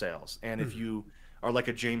more sales. And if you are like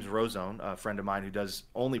a James Rozone, a friend of mine who does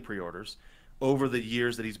only pre-orders, over the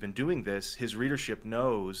years that he's been doing this, his readership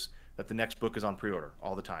knows that the next book is on pre-order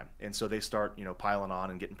all the time. And so they start, piling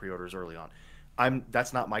on and getting pre-orders early on.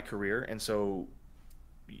 That's not my career, and so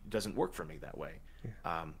it doesn't work for me that way.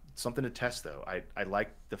 Yeah. Something to test, though. I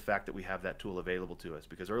like the fact that we have that tool available to us,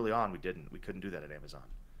 because early on we couldn't do that at Amazon.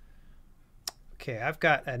 Okay, I've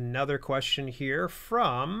got another question here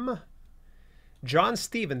from John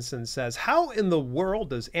Stevenson. Says, how in the world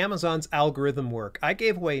does Amazon's algorithm work? I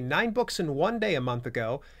gave away 9 books in one day a month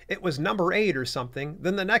ago. It was number 8 or something.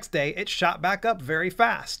 Then the next day it shot back up very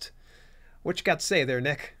fast. What you got to say there,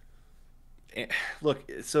 Nick?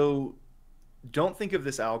 Look, so don't think of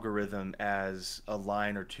this algorithm as a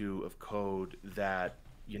line or two of code that,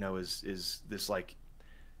 is this like,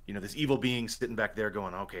 this evil being sitting back there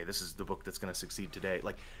going, okay, this is the book that's going to succeed today.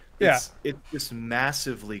 Like, it's this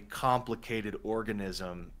massively complicated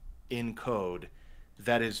organism in code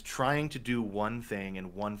that is trying to do one thing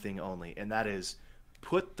and one thing only, and that is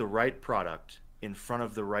put the right product in front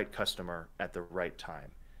of the right customer at the right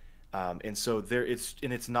time. And so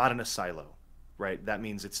it's not in a silo, right? That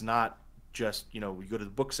means it's not just, you go to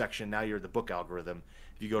the book section, now you're the book algorithm.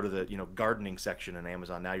 If you go to the, gardening section in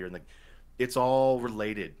Amazon, now you're in the, it's all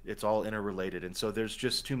related. It's all interrelated. And so there's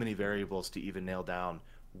just too many variables to even nail down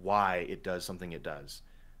why it does something it does.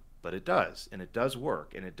 But it does, and it does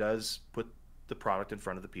work, and it does put the product in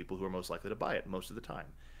front of the people who are most likely to buy it most of the time.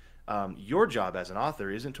 Your job as an author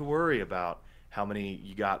isn't to worry about how many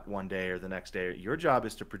you got one day or the next day. Your job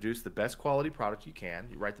is to produce the best quality product you can,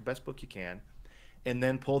 you write the best book you can, and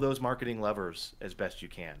then pull those marketing levers as best you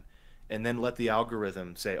can. And then let the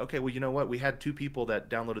algorithm say, okay, well, you know what? We had 2 people that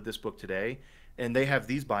downloaded this book today, and they have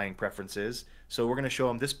these buying preferences, so we're going to show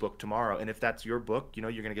them this book tomorrow. And if that's your book,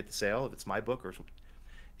 you're going to get the sale. If it's my book,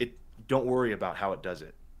 don't worry about how it does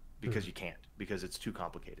it, because you can't, because it's too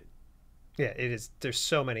complicated. Yeah, it is. There's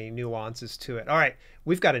so many nuances to it. All right,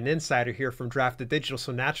 we've got an insider here from Drafted Digital,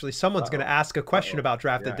 so naturally someone's going to ask a question about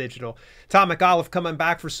Drafted Digital. Tom McAuliffe coming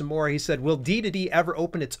back for some more. He said, will D2D ever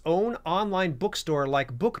open its own online bookstore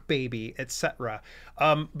like BookBaby, etc.?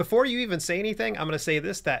 Before you even say anything, I'm going to say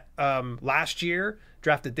this, that last year,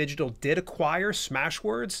 Drafted Digital did acquire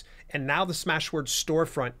Smashwords, and now the Smashwords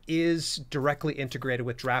storefront is directly integrated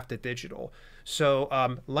with Drafted Digital.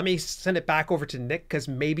 So let me send it back over to Nick, because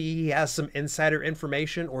maybe he has some insider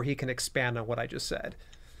information, or he can expand on what I just said.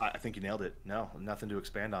 I think you nailed it. No, nothing to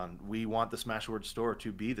expand on. We want the Smashwords store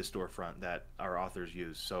to be the storefront that our authors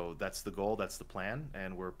use. So that's the goal, that's the plan,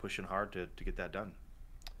 and we're pushing hard to get that done.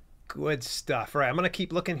 Good stuff. All right, I'm going to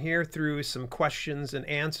keep looking here through some questions and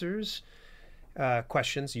answers.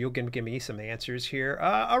 Questions, you'll give me some answers here.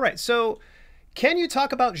 All right, so Can you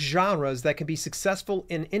talk about genres that can be successful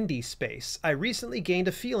in indie space? I recently gained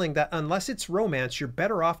a feeling that unless it's romance, you're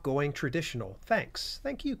better off going traditional. Thanks.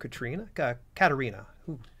 Thank you, Katerina.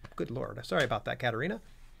 Ooh, good Lord. Sorry about that, Katerina.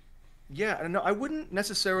 Yeah, no, I wouldn't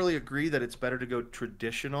necessarily agree that it's better to go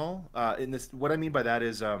traditional. In this, what I mean by that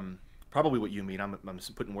is probably what you mean. I'm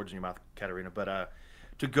putting words in your mouth, Katerina, but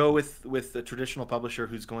to go with a traditional publisher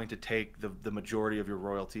who's going to take the majority of your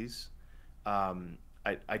royalties,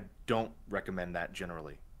 I don't recommend that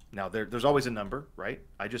generally. Now there's always a number, right?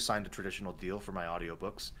 I just signed a traditional deal for my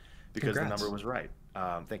audiobooks because the Congrats. number was right.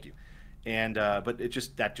 Thank you. And but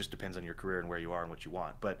that just depends on your career and where you are and what you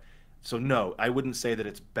want. But so no, I wouldn't say that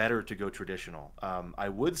it's better to go traditional. I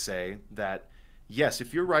would say that yes,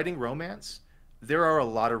 if you're writing romance, there are a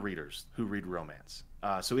lot of readers who read romance.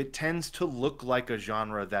 So it tends to look like a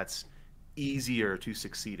genre that's easier to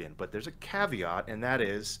succeed in. But there's a caveat, and that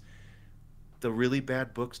is the really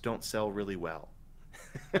bad books don't sell really well.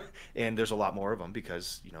 And there's a lot more of them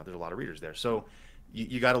because, there's a lot of readers there. So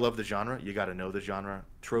you got to love the genre. You got to know the genre.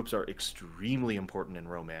 Tropes are extremely important in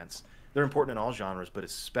romance. They're important in all genres, but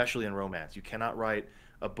especially in romance. You cannot write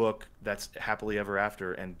a book that's happily ever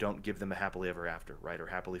after and don't give them a happily ever after, right? Or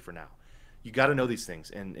happily for now. You got to know these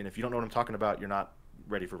things. And if you don't know what I'm talking about, you're not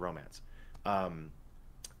ready for romance.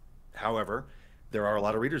 However, there are a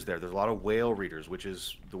lot of readers there. There's a lot of whale readers, which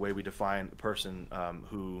is the way we define a person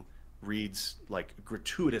who reads like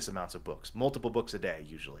gratuitous amounts of books, multiple books a day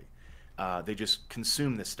usually. They just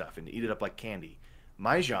consume this stuff and eat it up like candy.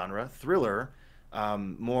 My genre, thriller,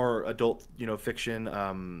 more adult,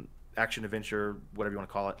 fiction, action adventure, whatever you want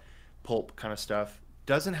to call it, pulp kind of stuff,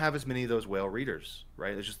 doesn't have as many of those whale readers,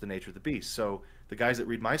 right? It's just the nature of the beast. So the guys that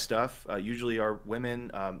read my stuff usually are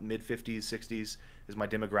women, mid 50s, 60s is my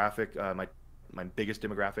demographic, my biggest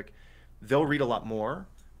demographic. They'll read a lot more,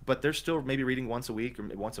 but they're still maybe reading once a week or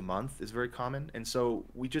once a month is very common. And so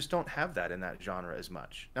we just don't have that in that genre as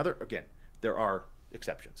much. Now, there are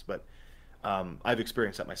exceptions, but I've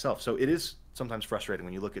experienced that myself. So it is sometimes frustrating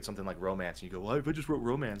when you look at something like romance and you go, well, if I just wrote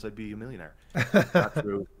romance, I'd be a millionaire. Not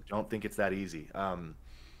true. Don't think it's that easy.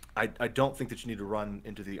 I don't think that you need to run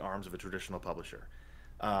into the arms of a traditional publisher.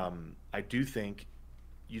 I do think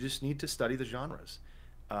you just need to study the genres.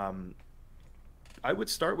 I would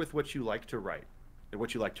start with what you like to write, or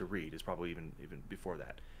what you like to read is probably even before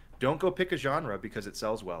that. Don't go pick a genre because it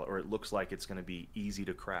sells well or it looks like it's going to be easy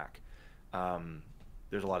to crack.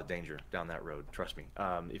 There's a lot of danger down that road. Trust me.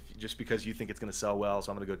 If just because you think it's going to sell well,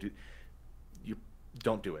 so I'm going to go do, you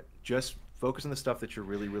don't do it. Just focus on the stuff that you're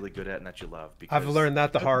really, really good at and that you love. Because I've learned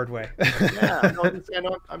that the hard way. yeah, I know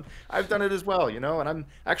I've done it as well, and I'm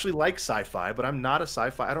actually like sci-fi, but I'm not a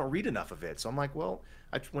sci-fi. I don't read enough of it, so I'm like, well,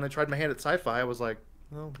 when I tried my hand at sci-fi, I was like,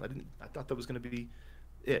 well, I thought that was going to be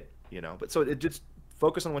it, But so it just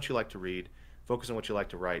focus on what you like to read, focus on what you like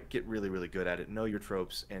to write, get really, really good at it, know your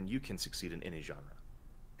tropes, and you can succeed in any genre.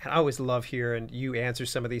 And I always love hearing you answer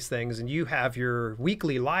some of these things, and you have your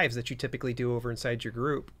weekly lives that you typically do over inside your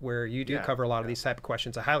group where you do cover a lot of these type of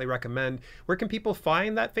questions. I highly recommend. Where can people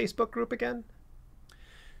find that Facebook group again?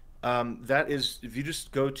 That is, if you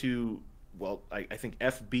just go to, well, I think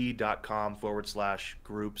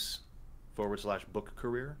fb.com/groups/book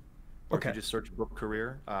career. Or if you just search book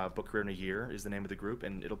career in a year is the name of the group,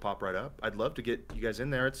 and it'll pop right up. I'd love to get you guys in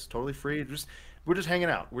there. It's totally free. We're just hanging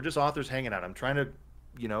out. We're just authors hanging out. I'm trying to,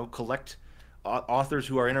 collect authors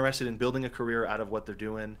who are interested in building a career out of what they're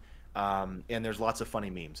doing. And there's lots of funny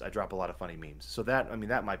memes. I drop a lot of funny memes. So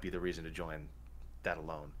that might be the reason to join that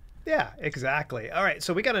alone. Yeah, exactly. All right,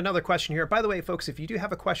 so we got another question here. By the way, folks, if you do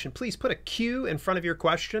have a question, please put a Q in front of your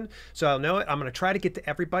question so I'll know it. I'm going to try to get to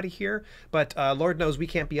everybody here, but Lord knows we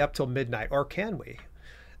can't be up till midnight, or can we?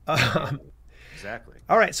 Exactly.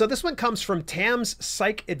 All right, so this one comes from Tam's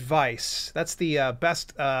Psych Advice. That's the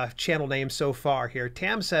best channel name so far here.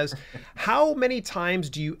 Tam says, how many times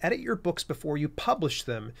do you edit your books before you publish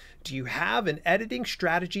them? Do you have an editing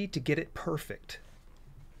strategy to get it perfect?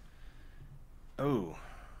 Oh,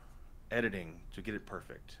 editing to get it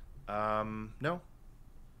perfect. No,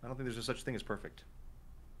 I don't think there's a such thing as perfect.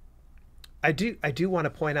 I do want to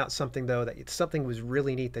point out something, though, that something was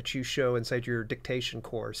really neat that you show inside your dictation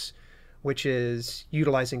course, which is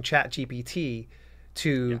utilizing ChatGPT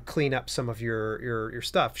to clean up some of your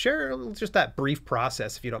stuff. Share just that brief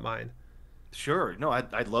process, if you don't mind. Sure. No,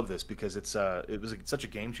 I'd love this because it was such a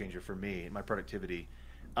game changer for me and my productivity.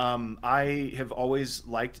 I have always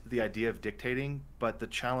liked the idea of dictating, but the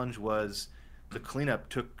challenge was the cleanup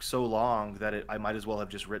took so long that I might as well have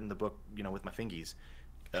just written the book, with my fingies,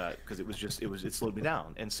 because it slowed me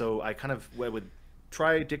down. And so I would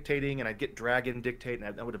try dictating and I'd get dragon dictate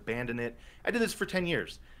and I would abandon it. I did this for 10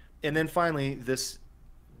 years. And then finally, this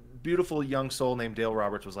beautiful young soul named Dale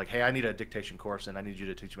Roberts was like, "Hey, I need a dictation course, and I need you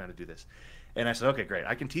to teach me how to do this." And I said, "Okay, great.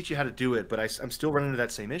 I can teach you how to do it, but I'm still running into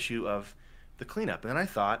that same issue of the cleanup." And then I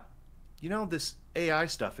thought, this AI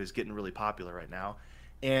stuff is getting really popular right now,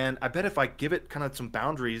 and I bet if I give it kind of some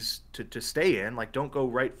boundaries to stay in, like don't go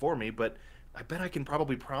right for me, but I bet I can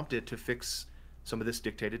probably prompt it to fix some of this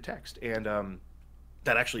dictated text. And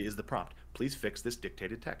that actually is the prompt. Please fix this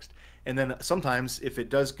dictated text. And then sometimes if it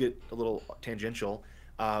does get a little tangential,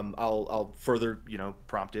 I'll further,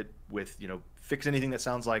 prompt it with, fix anything that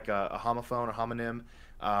sounds like a homophone or homonym,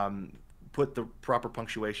 put the proper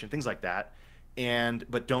punctuation, things like that. And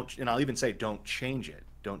I'll even say, don't change it.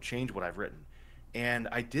 Don't change what I've written. And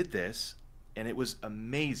I did this, and it was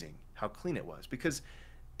amazing how clean it was, because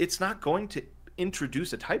it's not going to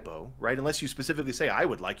introduce a typo, right? Unless you specifically say, I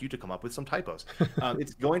would like you to come up with some typos.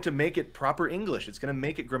 It's going to make it proper English. It's going to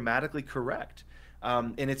make it grammatically correct.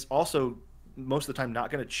 And it's also most of the time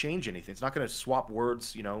not going to change anything. It's not going to swap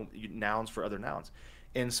words, nouns for other nouns.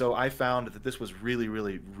 And so I found that this was really,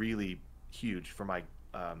 really, really huge for my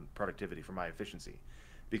productivity, for my efficiency.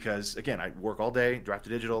 Because again, I work all day, drive to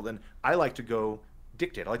digital, then I like to go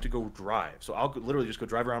dictate. I like to go drive. So I'll literally just go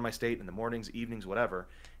drive around my state in the mornings, evenings, whatever,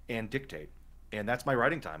 and dictate. And that's my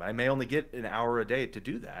writing time. I may only get an hour a day to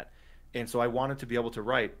do that. And so I wanted to be able to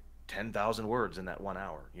write 10,000 words in that 1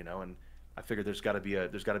 hour, and I figured there's got to be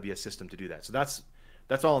a system to do that. So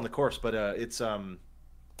that's all in the course, but it's a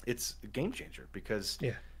game changer, because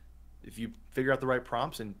if you figure out the right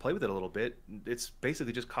prompts and play with it a little bit, it's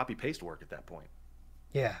basically just copy paste work at that point.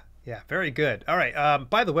 Yeah. Yeah, very good. All right.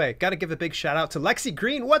 By the way, got to give a big shout out to Lexi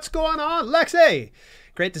Green. What's going on, Lexi?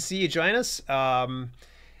 Great to see you join us.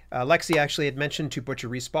 Lexi actually had mentioned to Butcher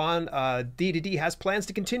Respawn, D2D has plans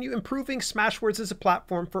to continue improving Smashwords as a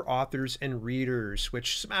platform for authors and readers,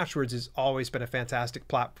 which Smashwords has always been a fantastic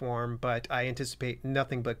platform, but I anticipate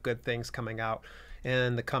nothing but good things coming out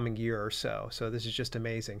in the coming year or so. So this is just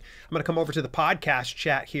amazing. I'm going to come over to the podcast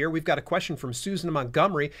chat here. We've got a question from Susan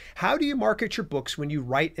Montgomery. How do you market your books when you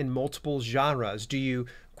write in multiple genres? Do you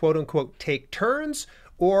quote unquote take turns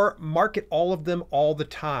or market all of them all the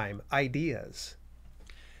time? Ideas.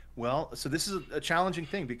 Well, so this is a challenging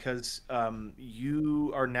thing, because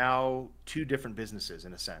you are now two different businesses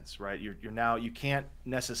in a sense, right? You can't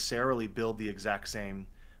necessarily build the exact same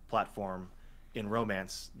platform in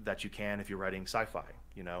romance that you can if you're writing sci-fi.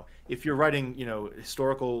 If you're writing,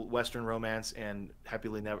 historical Western romance and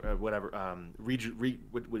happily never,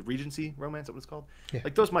 Regency romance, that what it's called. Yeah.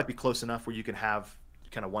 Like those might be close enough where you can have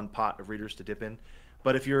kind of one pot of readers to dip in.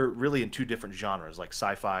 But if you're really in two different genres, like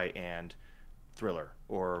sci-fi and thriller,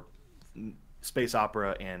 or space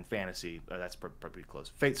opera and fantasy, that's probably close.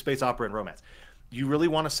 Space opera and romance. You really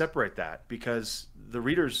want to separate that, because the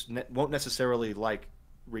readers won't necessarily like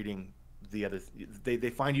reading the other. They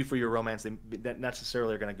find you for your romance. They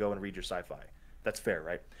necessarily are going to go and read your sci-fi. That's fair,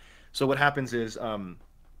 right? So what happens is,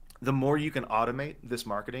 the more you can automate this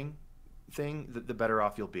marketing thing, the better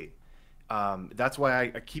off you'll be. That's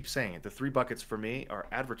why I keep saying it. The 3 buckets for me are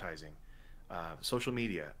advertising, social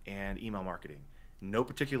media, and email marketing. No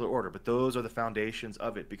particular order, but those are the foundations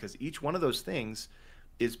of it, because each one of those things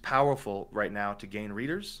is powerful right now to gain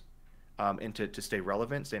readers, and to stay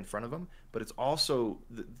relevant, stay in front of them. But it's also,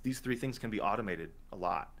 these 3 things can be automated a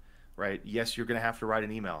lot, right? Yes, you're going to have to write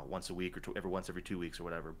an email once a week, or once every 2 weeks or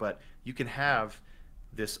whatever, but you can have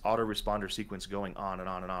this autoresponder sequence going on and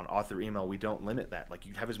on and on. Author email, we don't limit that. Like,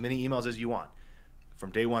 you have as many emails as you want.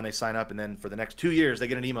 From day one, they sign up, and then for the next 2 years, they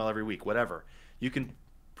get an email every week, whatever. You can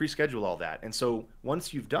pre-schedule all that. And so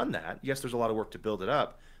once you've done that, yes, there's a lot of work to build it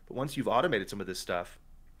up, but once you've automated some of this stuff,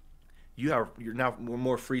 you're now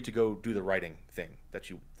more free to go do the writing thing,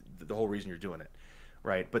 the whole reason you're doing it,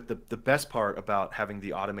 right? But the best part about having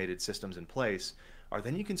the automated systems in place are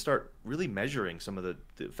then you can start really measuring some of the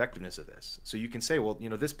effectiveness of this. So you can say, well,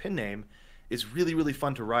 this pen name is really, really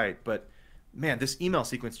fun to write, but man, this email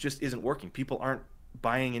sequence just isn't working. People aren't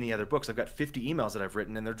buying any other books. I've got 50 emails that I've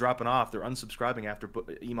written, and they're dropping off. They're unsubscribing after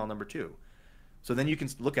email number 2. So then you can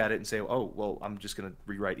look at it and say, oh, well, I'm just going to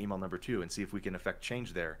rewrite email number 2 and see if we can affect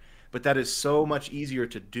change there. But that is so much easier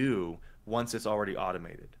to do once it's already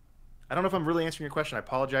automated. I don't know if I'm really answering your question. I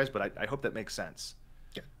apologize, but I hope that makes sense.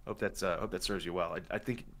 Yeah. Hope that serves you well. I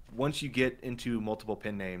think once you get into multiple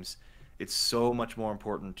pen names, it's so much more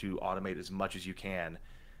important to automate as much as you can.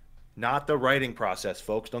 Not the writing process,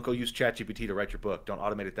 folks. Don't go use ChatGPT to write your book. Don't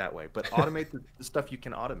automate it that way. But automate the stuff you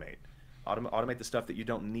can automate. Automate the stuff that you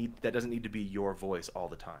don't need, that doesn't need to be your voice all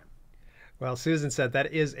the time. Well, Susan said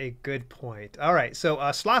that is a good point. All right.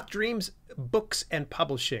 So, Sloth Dreams Books and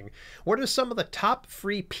Publishing. What are some of the top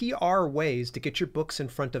free PR ways to get your books in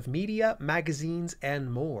front of media, magazines,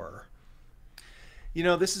 and more? You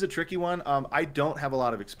know, this is a tricky one. I don't have a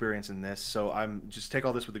lot of experience in this, so I'm just take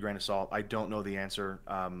all this with a grain of salt. I don't know the answer.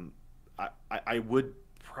 I would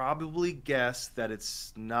probably guess that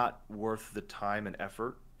it's not worth the time and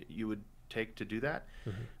effort you would take to do that,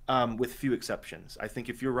 with few exceptions. I think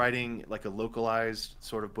if you're writing like a localized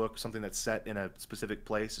sort of book, something that's set in a specific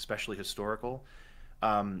place, especially historical,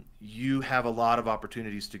 you have a lot of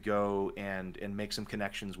opportunities to go and make some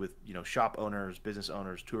connections with, you know, shop owners, business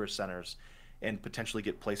owners, tourist centers, and potentially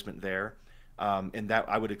get placement there. And that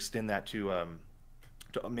I would extend that to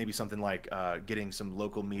maybe something like getting some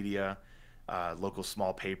local media, local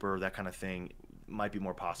small paper, that kind of thing might be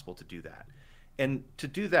more possible to do that. And to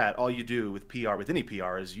do that, all you do with PR, with any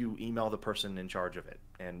PR, is you email the person in charge of it.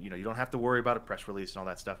 And, you know, you don't have to worry about a press release and all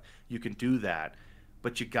that stuff. You can do that,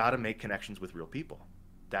 but you got to make connections with real people.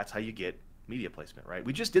 That's how you get media placement, right?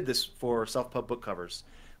 We just did this for self-pub book covers.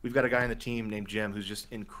 We've got a guy on the team named Jim who's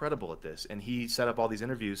just incredible at this, and he set up all these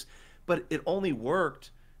interviews, but it only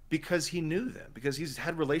worked because he knew them, because he's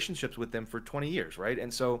had relationships with them for 20 years, right?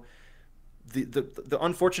 And so the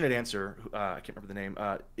unfortunate answer, I can't remember the name,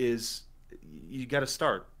 is you got to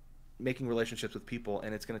start making relationships with people,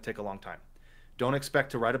 and it's going to take a long time. Don't expect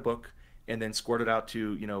to write a book and then squirt it out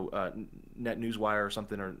to, you know, Net Newswire or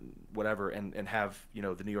something or whatever, and have, you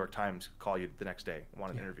know, the New York Times call you the next day and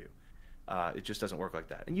want an interview. It just doesn't work like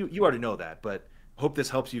that. And you already know that, but hope this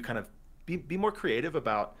helps you kind of be more creative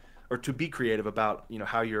about, or to be creative about, you know,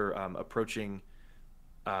 how you're approaching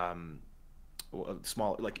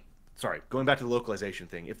small, like, sorry, going back to the localization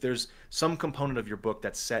thing. If there's some component of your book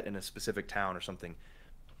that's set in a specific town or something,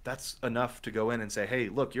 that's enough to go in and say, hey,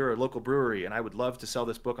 look, you're a local brewery and I would love to sell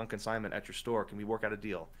this book on consignment at your store. Can we work out a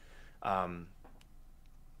deal?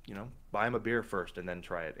 You know, buy them a beer first and then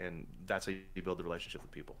try it. And that's how you build a relationship with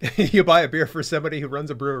people. You buy a beer for somebody who runs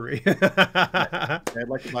a brewery. Yeah, I'd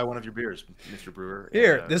like to buy one of your beers, Mr. Brewer.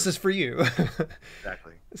 Here, this is for you.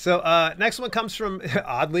 Exactly. So next one comes from,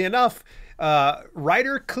 oddly enough,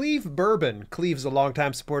 writer Cleve Bourbon. Cleve's a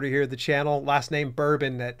longtime supporter here of the channel. Last name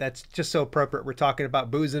Bourbon. That's just so appropriate. We're talking about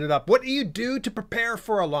boozing it up. What do you do to prepare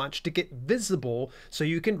for a launch to get visible so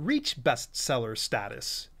you can reach bestseller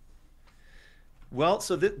status? Well,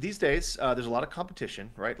 so these days, there's a lot of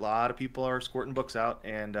competition, right? A lot of people are squirting books out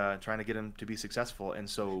and trying to get them to be successful. And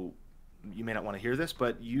so you may not want to hear this,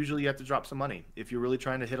 but usually you have to drop some money. If you're really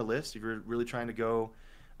trying to hit a list, if you're really trying to go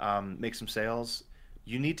make some sales,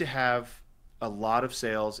 you need to have a lot of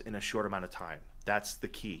sales in a short amount of time. That's the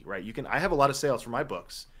key, right? I have a lot of sales for my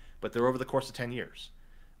books, but they're over the course of 10 years.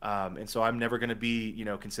 And so I'm never going to be, you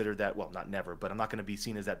know, considered that, well, not never, but I'm not going to be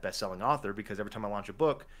seen as that best-selling author, because every time I launch a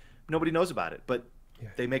book, nobody knows about it, but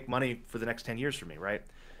they make money for the next 10 years for me, right?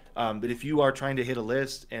 But if you are trying to hit a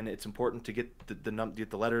list and it's important to get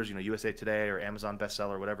the letters, you know, USA Today or Amazon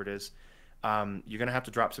bestseller, whatever it is, you're going to have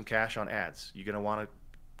to drop some cash on ads. You're going to want to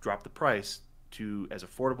drop the price to as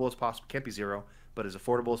affordable as possible. Can't be zero, but as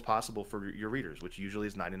affordable as possible for your readers, which usually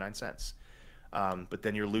is 99 cents. But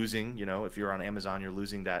then you're losing, you know, if you're on Amazon, you're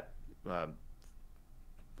losing that a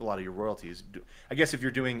lot of your royalties. I guess if you're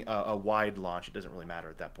doing a wide launch, it doesn't really matter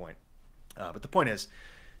at that point. But the point is,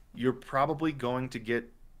 you're probably going to get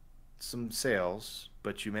some sales,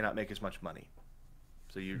 but you may not make as much money.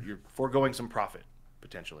 So you're foregoing some profit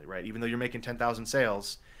potentially, right? Even though you're making 10,000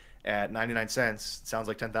 sales at 99 cents, it sounds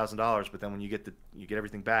like $10,000, but then when you get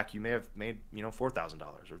everything back, you may have made, you know, $4,000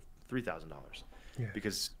 or $3,000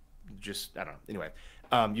 because just, I don't know. Anyway,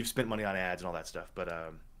 you've spent money on ads and all that stuff, but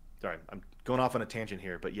sorry, I'm going off on a tangent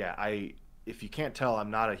here, but yeah, if you can't tell,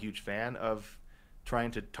 I'm not a huge fan of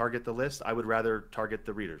trying to target the list. I would rather target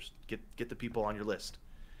the readers. Get the people on your list.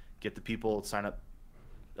 Get the people sign up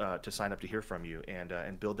to hear from you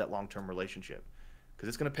and build that long-term relationship, because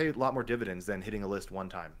it's going to pay a lot more dividends than hitting a list one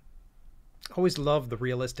time. I always love the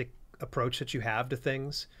realistic approach that you have to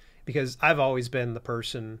things, because I've always been the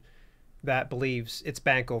person that believes it's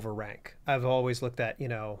bank over rank. I've always looked at, you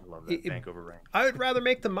know, I love that, bank over rank. I would rather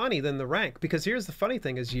make the money than the rank, because here's the funny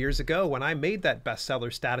thing is, years ago when I made that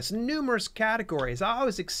bestseller status, numerous categories, I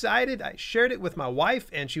was excited. I shared it with my wife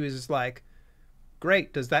and she was just like,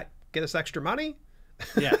 great, does that get us extra money?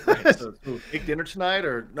 Yeah, right. So big dinner tonight,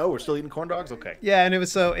 or no, we're still eating corn dogs? Okay. Yeah, and it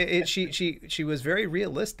was so she was very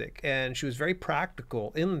realistic and she was very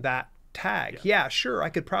practical in that tag. Yeah. Yeah, sure, I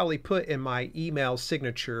could probably put in my email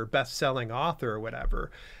signature best-selling author or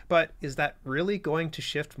whatever. But is that really going to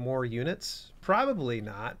shift more units? Probably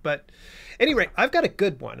not. But anyway, I've got a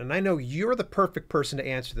good one, and I know you're the perfect person to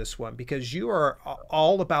answer this one because you are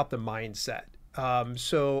all about the mindset.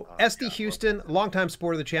 So SD Yeah, well, Houston, longtime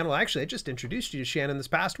supporter of the channel. Actually, I just introduced you to Shannon this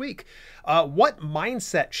past week. What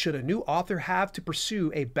mindset should a new author have to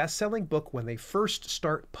pursue a best-selling book when they first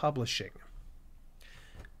start publishing?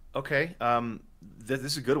 okay. This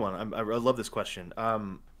is a good one. I love this question.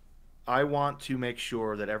 I want to make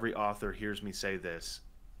sure that every author hears me say this.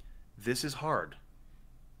 This is hard.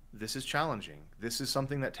 This is challenging. This is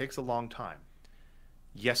something that takes a long time.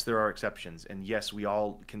 Yes, there are exceptions, and yes, we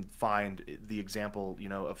all can find the example,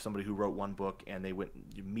 of somebody who wrote one book and they went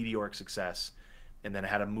meteoric success, and then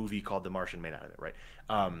had a movie called The Martian made out of it, right?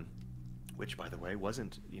 Which, by the way,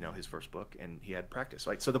 wasn't his first book, and he had practice,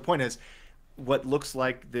 right? So the point is, what looks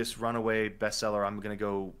like this runaway bestseller, I'm going to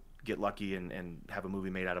go get lucky and have a movie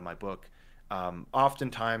made out of my book.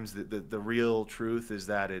 Oftentimes, the real truth is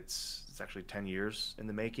that it's actually 10 years in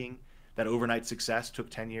the making. That overnight success took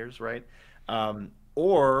 10 years, right?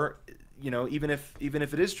 Or even if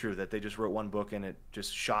it is true that they just wrote one book and it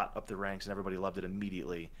just shot up the ranks and everybody loved it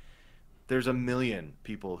immediately, there's a million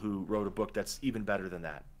people who wrote a book that's even better than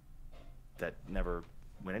that never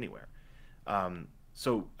went anywhere.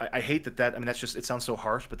 So I hate that. I mean, it sounds so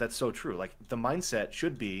harsh, but that's so true. Like, the mindset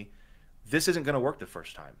should be, this isn't going to work the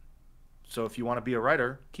first time. So if you want to be a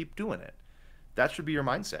writer, keep doing it. That should be your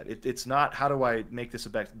mindset. It's not, how do I make this a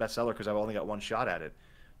bestseller because I've only got one shot at it.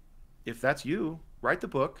 If that's you, write the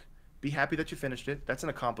book. Be happy that you finished it. That's an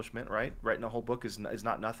accomplishment, right? Writing a whole book is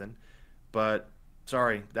not nothing. But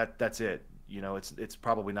sorry, that's it. It's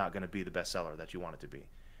probably not going to be the bestseller that you want it to be.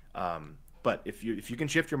 But if you can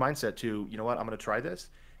shift your mindset to, you know what, I'm going to try this,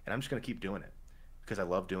 and I'm just going to keep doing it because I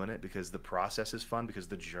love doing it, because the process is fun, because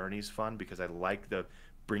the journey's fun, because I like the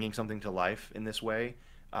bringing something to life in this way.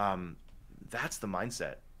 That's the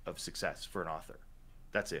mindset of success for an author.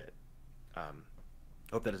 That's it.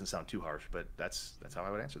 Hope that doesn't sound too harsh, but that's how I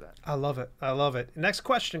would answer that. I love it. I love it. Next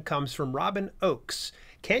question comes from Robin Oakes.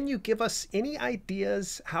 Can you give us any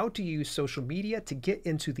ideas how to use social media to get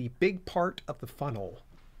into the big part of the funnel?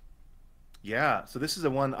 Yeah, so this is the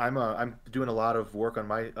one I'm doing a lot of work on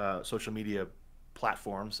my social media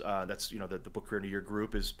platforms. That's the Book Career in a Year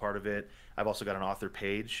group is part of it. I've also got an author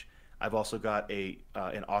page. I've also got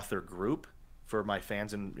an author group for my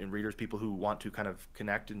fans and readers, people who want to kind of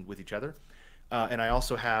connect with each other. And I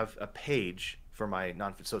also have a page for my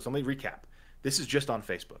non-fiction. So let me recap. This is just on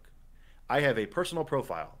Facebook. I have a personal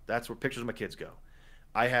profile. That's where pictures of my kids go.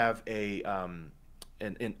 I have an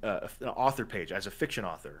author page as a fiction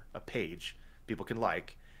author, a page people can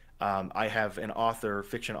like. I have an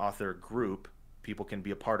fiction author group people can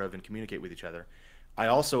be a part of and communicate with each other. I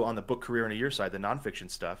also, on the Book Career in a Year side, the nonfiction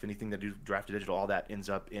stuff, anything that do draft to digital, all that ends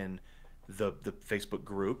up in the Facebook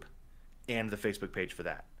group and the Facebook page for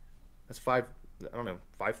that. That's five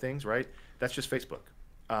things, right? That's just Facebook.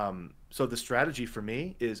 So the strategy for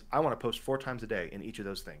me is I want to post 4 times a day in each of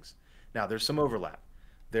those things. Now, there's some overlap.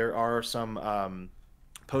 There are some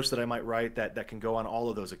posts that I might write that can go on all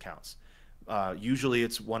of those accounts. Usually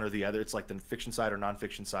it's one or the other. It's like the fiction side or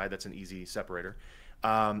nonfiction side. That's an easy separator.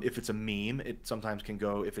 If it's a meme, it sometimes can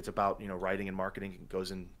go, if it's about writing and marketing, it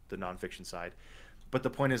goes in the nonfiction side. But the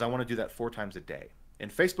point is, I want to do that 4 times a day. And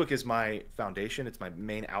Facebook is my foundation. It's my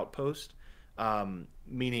main outpost,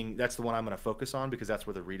 meaning that's the one I'm going to focus on because that's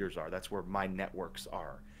where the readers are. That's where my networks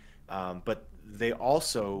are. But they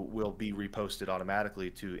also will be reposted automatically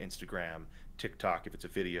to Instagram, TikTok if it's a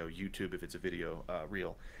video, YouTube if it's a video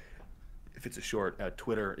reel, if it's a short,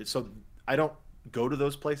 Twitter. So I don't go to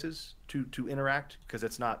those places to interact because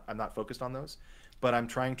I'm not focused on those. But I'm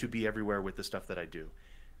trying to be everywhere with the stuff that I do.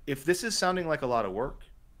 If this is sounding like a lot of work,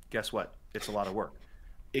 guess what? It's a lot of work.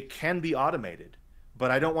 It can be automated, but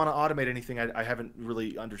I don't want to automate anything I haven't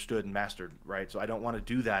really understood and mastered, right? So I don't want to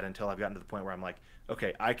do that until I've gotten to the point where I'm like,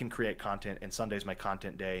 okay, I can create content, and Sunday's my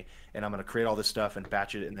content day, and I'm going to create all this stuff and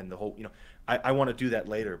batch it, and then the whole, I want to do that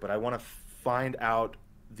later, but I want to find out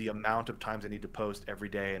the amount of times I need to post every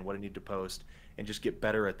day and what I need to post and just get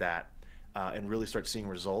better at that and really start seeing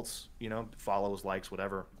results, follows, likes,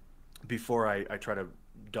 whatever, before I try to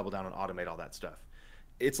double down and automate all that stuff.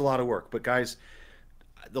 It's a lot of work, but guys,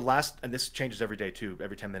 and this changes every day too,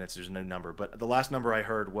 every 10 minutes there's a new number, but the last number I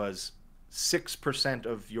heard was 6%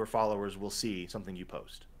 of your followers will see something you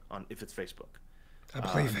post if it's Facebook. I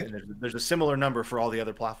believe it. And there's a similar number for all the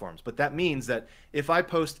other platforms, but that means that if I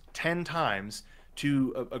post 10 times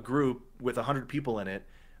to a group with 100 people in it,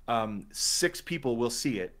 6 people will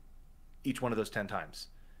see it each one of those 10 times.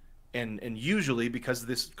 And usually, because of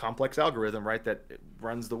this complex algorithm, right, that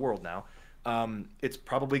runs the world now, it's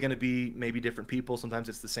probably going to be maybe different people. Sometimes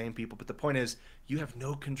it's the same people. But the point is, you have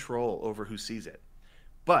no control over who sees it.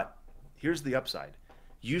 But here's the upside.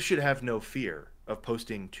 You should have no fear of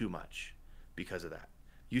posting too much because of that.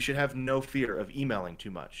 You should have no fear of emailing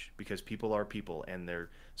too much, because people are people, and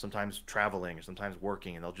they're sometimes traveling or sometimes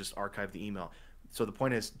working, and they'll just archive the email. So the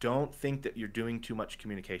point is, don't think that you're doing too much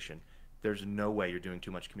communication. There's no way you're doing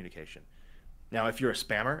too much communication. Now, if you're a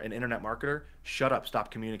spammer, an internet marketer, shut up, stop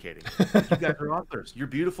communicating. You guys are authors. You're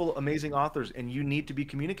beautiful, amazing authors, and you need to be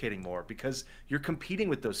communicating more, because you're competing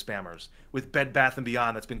with those spammers, with Bed Bath &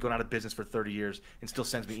 Beyond that's been going out of business for 30 years and still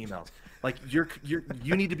sends me emails. Like,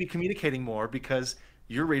 you need to be communicating more, because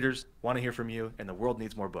your readers want to hear from you, and the world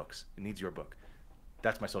needs more books. It needs your book.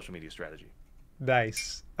 That's my social media strategy.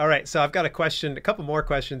 Nice. All right. So I've got a couple more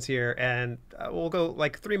questions here, and we'll go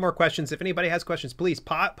like 3 more questions. If anybody has questions, please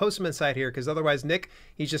post them inside here, because otherwise Nick,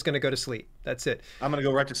 he's just going to go to sleep. That's it. I'm going to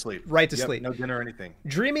go right to sleep. Right to sleep. No dinner or anything.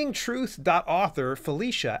 DreamingTruth.author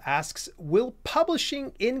Felicia asks, will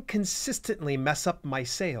publishing inconsistently mess up my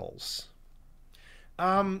sales?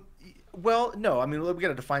 Well, no. I mean, we got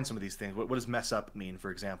to define some of these things. What does mess up mean, for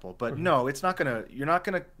example? But no, it's not going to, you're not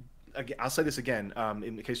going to, I'll say this again,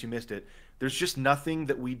 in case you missed it. There's just nothing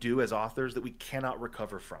that we do as authors that we cannot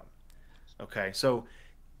recover from. Okay, so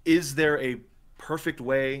is there a perfect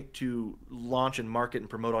way to launch and market and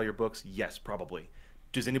promote all your books? Yes, probably.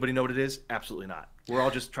 Does anybody know what it is? Absolutely not. We're all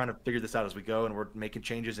just trying to figure this out as we go, and we're making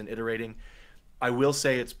changes and iterating. I will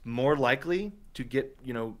say it's more likely to get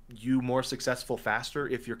you more successful faster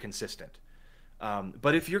if you're consistent.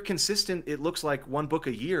 But if you're consistent, it looks like 1 book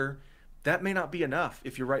a year. That may not be enough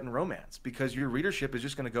if you're writing romance, because your readership is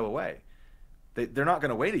just going to go away. They're not going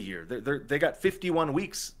to wait a year. They got 51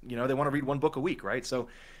 weeks. They want to read 1 book a week, right? So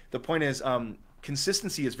the point is,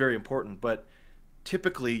 consistency is very important, but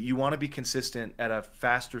typically you want to be consistent at a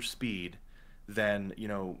faster speed than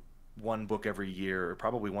 1 book every year, or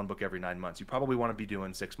probably 1 book every 9 months. You probably want to be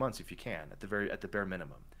doing 6 months if you can, at the bare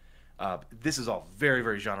minimum. This is all very,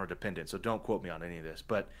 very genre dependent, so don't quote me on any of this,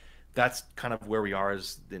 but that's kind of where we are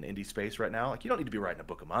as an indie space right now. Like, you don't need to be writing a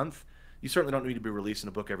book a month. You certainly don't need to be releasing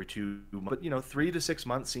a book every 2 months. But 3 to 6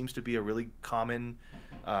 months seems to be a really common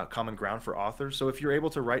ground for authors. So if you're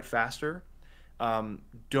able to write faster,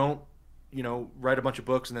 don't write a bunch of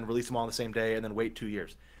books and then release them all on the same day and then wait 2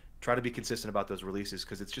 years. Try to be consistent about those releases,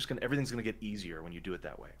 because it's just everything's gonna get easier when you do it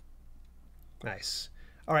that way. Nice.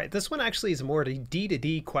 All right, this one actually is a more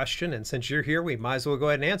D2D question, and since you're here, we might as well go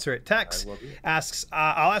ahead and answer it. Tex asks,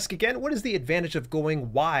 I'll ask again, what is the advantage of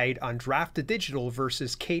going wide on draft to digital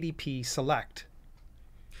versus KDP Select?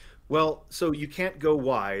 Well, so you can't go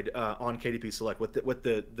wide on KDP Select. What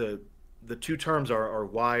the 2 terms are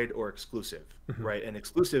wide or exclusive, right? And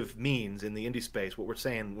exclusive means, in the indie space, what we're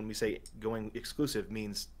saying when we say going exclusive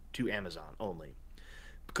means to Amazon only.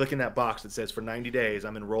 Click in that box that says, for 90 days,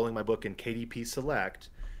 I'm enrolling my book in KDP Select,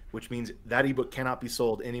 which means that ebook cannot be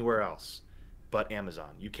sold anywhere else but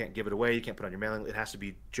Amazon. You can't give it away. You can't put it on your mailing. It has to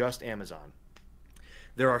be just Amazon.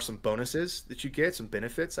 There are some bonuses that you get, some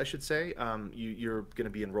benefits, I should say. You're going to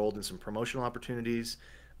be enrolled in some promotional opportunities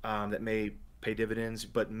that may pay dividends,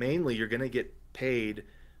 but mainly you're going to get paid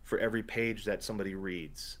for every page that somebody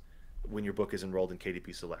reads when your book is enrolled in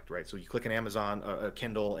KDP Select, right? So you click on Amazon,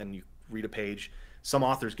 Kindle, and you read a page. Some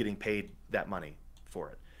authors getting paid that money for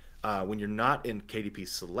it. When you're not in KDP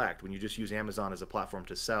Select, when you just use Amazon as a platform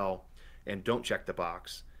to sell and don't check the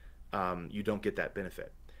box, you don't get that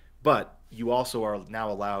benefit. But you also are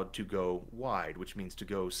now allowed to go wide, which means to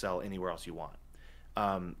go sell anywhere else you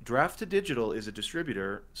want. Draft to Digital is a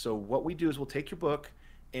distributor, so what we do is we'll take your book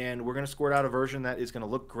and we're going to squirt out a version that is going to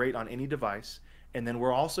look great on any device, and then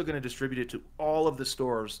we're also going to distribute it to all of the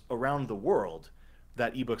stores around the world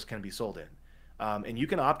that ebooks can be sold in. And you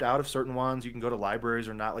can opt out of certain ones. You can go to libraries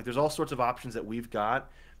or not. Like, there's all sorts of options that we've got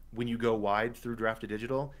when you go wide through Draft to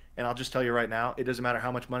Digital. And I'll just tell you right now, it doesn't matter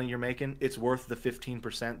how much money you're making. It's worth the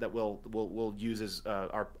 15% that we'll use as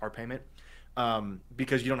our payment,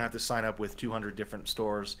 because you don't have to sign up with 200 different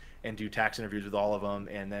stores and do tax interviews with all of them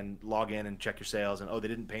and then log in and check your sales and, oh, they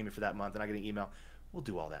didn't pay me for that month and I get an email. We'll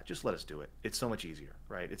do all that. Just let us do it. It's so much easier,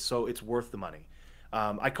 right? It's worth the money.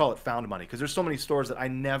 I call it found money, because there's so many stores that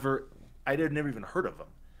I'd never even heard of them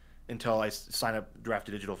until I signed up Draft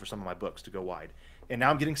to Digital for some of my books to go wide. And now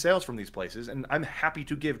I'm getting sales from these places, and I'm happy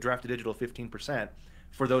to give Draft to Digital 15%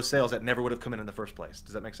 for those sales that never would have come in the first place.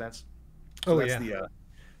 Does that make sense? So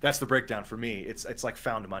that's the breakdown for me. It's like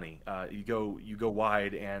found money. You go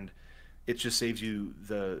wide, and it just saves you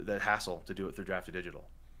the hassle to do it through Draft to Digital.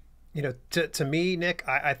 You know, to me, Nick,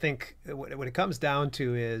 I think what it comes down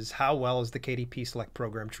to is how well is the KDP Select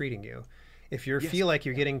program treating you? If you Yes. feel like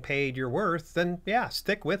you're getting paid your worth, then yeah,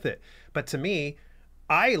 stick with it. But to me,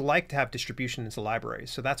 I like to have distribution into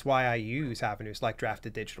libraries. So that's why I use avenues like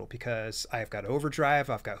Drafted Digital, because I've got Overdrive,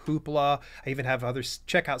 I've got Hoopla, I even have other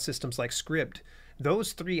checkout systems like Scribd.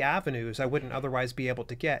 Those three avenues I wouldn't otherwise be able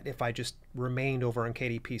to get if I just remained over on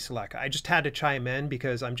KDP Select. I just had to chime in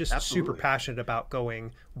because I'm just super Absolutely. passionate about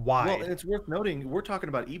going Well, and wide. it's worth noting we're talking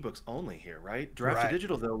about ebooks only here, right? Draft to Right.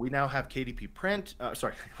 digital, though, we now have KDP print.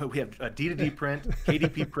 Sorry, we have D2D print.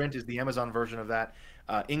 KDP print is the Amazon version of that.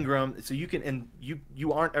 Ingram, so you can, and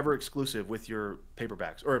you aren't ever exclusive with your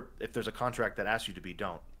paperbacks, or if there's a contract that asks you to be,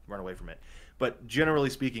 don't run away from it. But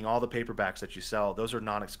generally speaking, all the paperbacks that you sell, those are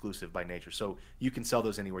non-exclusive by nature. So you can sell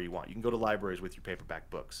those anywhere you want. You can go to libraries with your paperback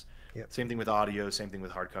books. Yep. Same thing with audio, same thing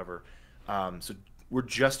with hardcover. So we're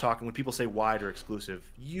just talking when people say wide or exclusive,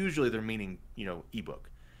 usually they're meaning,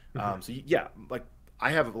 ebook. Hmm. Yeah, like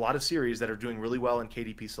I have a lot of series that are doing really well in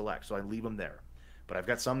KDP Select, so I leave them there. But I've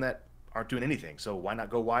got some that aren't doing anything, so why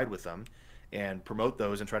not go wide with them and promote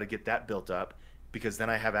those and try to get that built up, because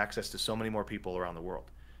then I have access to so many more people around the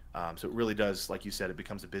world. So it really does, like you said, it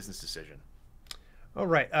becomes a business decision. All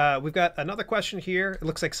right. We've got another question here. It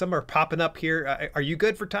looks like some are popping up here. Are you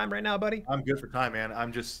good for time right now, buddy? I'm good for time, man.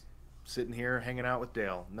 I'm just sitting here hanging out with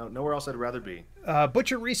Dale. No, nowhere else I'd rather be.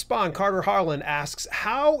 Butcher Respawn Carter Harlan asks,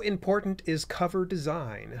 how important is cover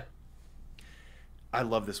design? I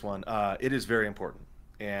love this one. It is very important.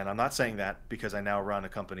 And I'm not saying that because I now run a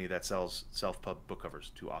company that sells self-pub book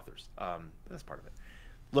covers to authors. That's part of it.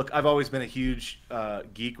 Look, I've always been a huge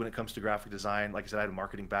geek when it comes to graphic design. Like I said, I have a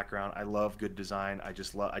marketing background. I love good design. I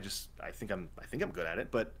just love. I think I'm good at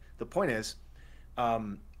it. But the point is,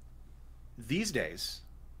 um, these days,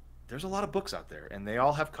 there's a lot of books out there, and they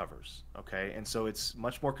all have covers. Okay, and so it's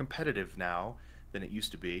much more competitive now than it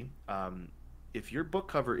used to be. If your book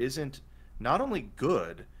cover isn't not only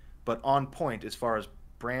good but on point as far as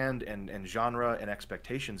brand and genre and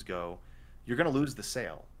expectations go, you're going to lose the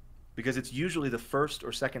sale because it's usually the first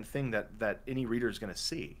or second thing that any reader is going to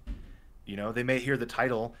see. They may hear the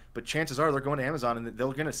title, but chances are they're going to Amazon and they're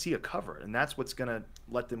going to see a cover, and that's what's going to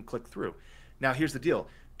let them click through. Now, here's the deal.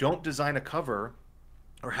 Don't design a cover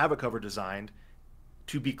or have a cover designed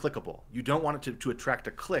to be clickable. You don't want it to attract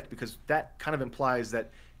a click, because that kind of implies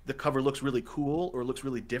that the cover looks really cool or looks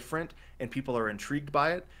really different and people are intrigued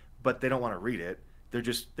by it, but they don't want to read it.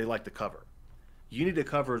 They like the cover. You need a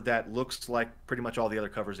cover that looks like pretty much all the other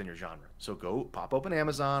covers in your genre. So go pop open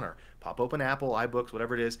Amazon or pop open Apple, iBooks,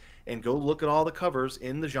 whatever it is, and go look at all the covers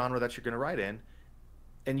in the genre that you're going to write in,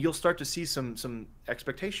 and you'll start to see some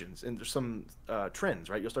expectations and there's some trends,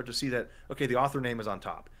 right? You'll start to see that, okay, the author name is on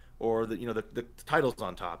top, or the title's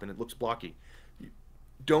on top and it looks blocky.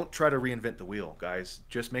 Don't try to reinvent the wheel, guys.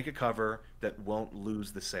 Just make a cover that won't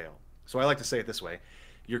lose the sale. So I like to say it this way: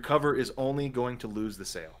 your cover is only going to lose the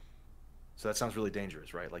sale. So that sounds really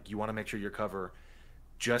dangerous, right? Like, you want to make sure your cover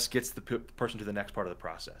just gets the person to the next part of the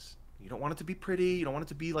process. You don't want it to be pretty. You don't want it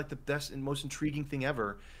to be like the best and most intriguing thing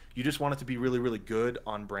ever. You just want it to be really, really good,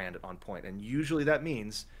 on brand, on point. And usually that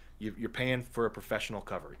means you're paying for a professional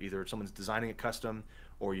cover. Either someone's designing it custom,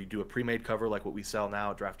 or you do a pre-made cover like what we sell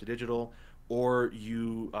now at Draft to Digital, or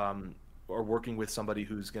you are working with somebody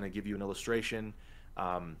who's going to give you an illustration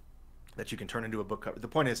that you can turn into a book cover. The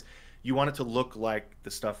point is, you want it to look like the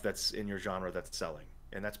stuff that's in your genre that's selling.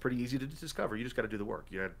 And that's pretty easy to discover. You just got to do the work.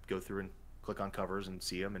 You got to go through and click on covers and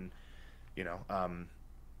see them. And,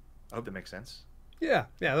 I hope that makes sense. Yeah,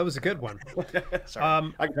 yeah, that was a good one.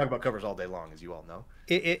 Sorry. I can talk about covers all day long, as you all know.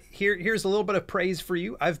 Here's a little bit of praise for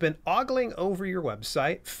you. I've been ogling over your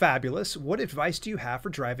website. Fabulous. What advice do you have for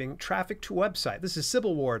driving traffic to a website? This is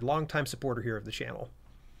Sybil Ward, longtime supporter here of the channel.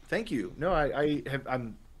 Thank you. No,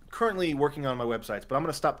 I'm currently working on my websites, but I'm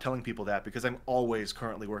going to stop telling people that because I'm always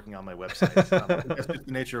currently working on my websites. That's just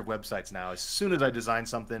the nature of websites now. As soon as I design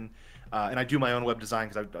something, and I do my own web design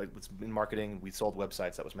because I was in marketing, we sold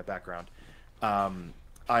websites. That was my background.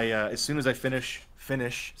 As soon as I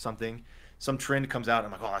finish something, some trend comes out,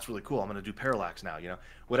 I'm like, oh, that's really cool. I'm going to do parallax now,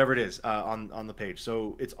 whatever it is on the page.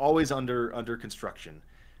 So it's always under construction.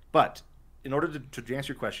 But in order to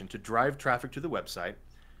answer your question, to drive traffic to the website,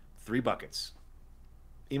 3 buckets: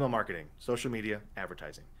 email marketing, social media,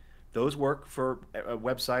 advertising. Those work for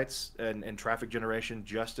websites and traffic generation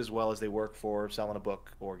just as well as they work for selling a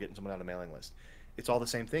book or getting someone on a mailing list. It's all the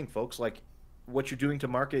same thing, folks. Like, what you're doing to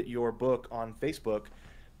market your book on Facebook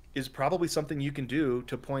is probably something you can do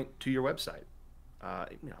to point to your website. I'm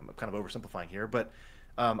kind of oversimplifying here, but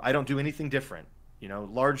I don't do anything different.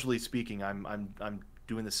 Largely speaking, I'm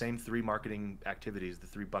doing the same 3 marketing activities, the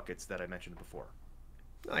 3 buckets that I mentioned before.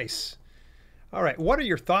 Nice. All right. What are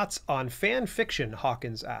your thoughts on fan fiction?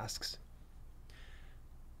 Hawkins asks.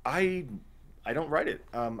 I don't write it.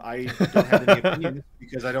 I don't have any opinions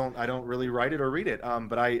because I don't really write it or read it.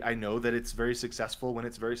 But I know that it's very successful when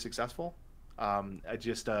it's very successful. I'm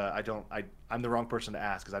the wrong person to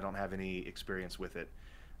ask because I don't have any experience with it.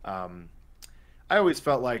 I always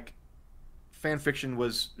felt like fan fiction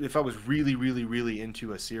was, if I was really, really, really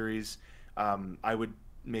into a series, I would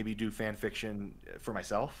maybe do fan fiction for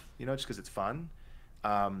myself, just because it's fun.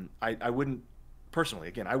 I wouldn't personally,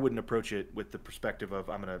 again, I wouldn't approach it with the perspective of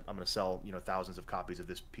I'm gonna sell thousands of copies of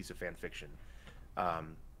this piece of fan fiction.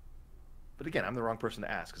 But again, I'm the wrong person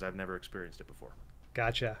to ask because I've never experienced it before.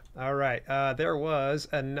 Gotcha. All right. There was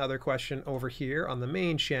another question over here on the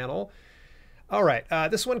main channel. All right.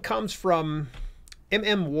 This one comes from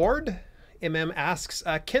Ward. Asks,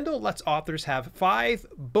 Kindle lets authors have 5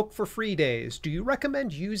 book for free days. Do you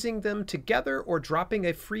recommend using them together or dropping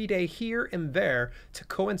a free day here and there to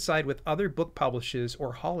coincide with other book publishes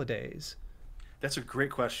or holidays? That's a great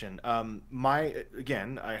question.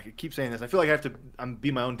 Again, I keep saying this. I feel like I have to be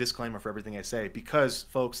my own disclaimer for everything I say because,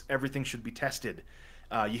 folks, everything should be tested.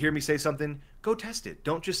 You hear me say something, go test it.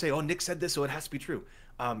 Don't just say, oh, Nick said this, so it has to be true.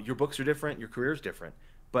 Your books are different, your career is different.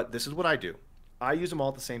 But this is what I do. I use them all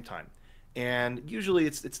at the same time. And usually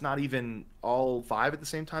it's not even all 5 at the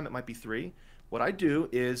same time. It might be 3. What I do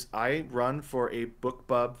is I run for a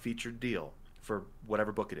BookBub featured deal for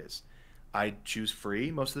whatever book it is. I choose free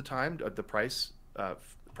most of the time, the price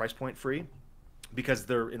point free, because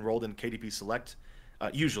they're enrolled in KDP Select.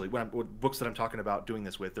 Usually, books that I'm talking about doing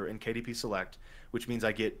this with, they're in KDP Select, which means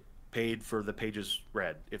I get paid for the pages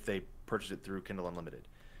read if they purchase it through Kindle Unlimited.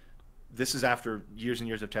 This is after years and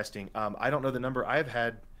years of testing. I don't know the number.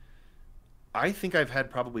 I think I've had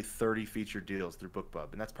probably 30 featured deals through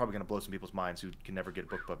BookBub, and that's probably going to blow some people's minds who can never get a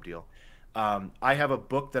BookBub deal. I have a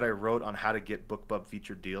book that I wrote on how to get BookBub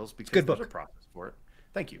featured deals because there's a process for it.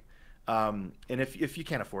 Thank you. And if you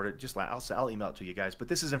can't afford it, I'll email it to you guys. But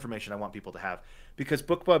this is information I want people to have because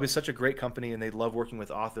BookBub is such a great company and they love working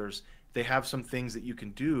with authors. They have some things that you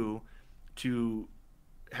can do to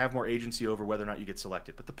have more agency over whether or not you get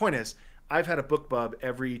selected. But the point is, I've had a BookBub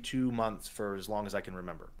every 2 months for as long as I can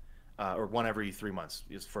remember. Or one every 3 months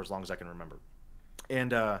for as long as I can remember.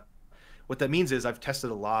 And what that means is I've tested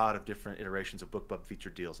a lot of different iterations of BookBub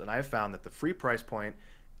featured deals. And I've found that the free price point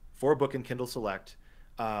for a book in Kindle Select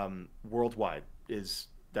worldwide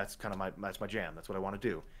that's kind of my jam. That's what I want to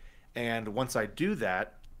do. And once I do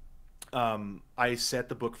that, I set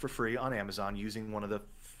the book for free on Amazon using one of the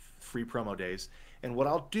free promo days. And what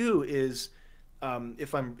I'll do is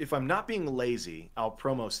if I'm not being lazy, I'll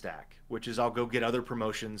promo stack, which is I'll go get other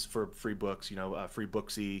promotions for free books, free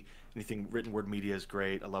Booksy, anything Written Word Media is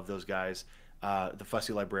great. I love those guys. The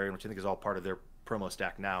Fussy Librarian, which I think is all part of their promo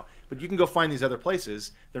stack now. But you can go find these other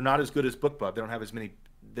places. They're not as good as BookBub.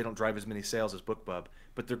 They don't drive as many sales as BookBub,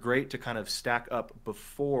 but they're great to kind of stack up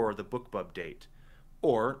before the BookBub date.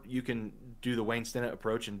 Or you can do the Wayne Stinnett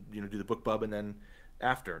approach and do the BookBub and then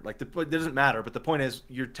after. It doesn't matter, but the point is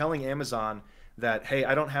you're telling Amazon that, hey,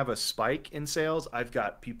 I don't have a spike in sales. I've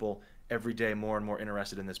got people every day more and more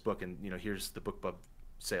interested in this book, and here's the BookBub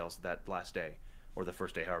sales that last day or the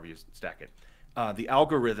first day, however you stack it. The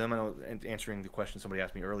algorithm, and answering the question somebody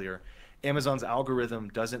asked me earlier, Amazon's algorithm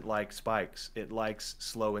doesn't like spikes. It likes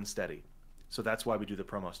slow and steady. So that's why we do the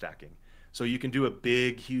promo stacking. So you can do a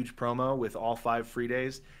big, huge promo with all 5 free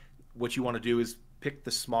days. What you want to do is pick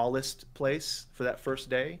the smallest place for that first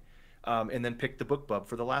day, and then pick the BookBub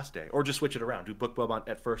for the last day, or just switch it around. Do BookBub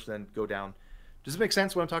at first, then go down. Does it make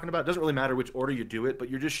sense what I'm talking about? It doesn't really matter which order you do it, but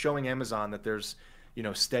you're just showing Amazon that there's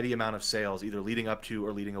steady amount of sales either leading up to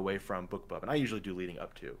or leading away from BookBub, and I usually do leading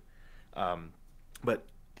up to. But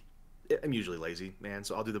I'm usually lazy, man,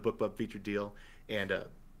 so I'll do the BookBub featured deal and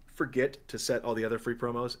forget to set all the other free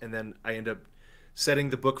promos, and then I end up setting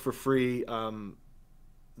the book for free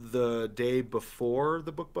the day before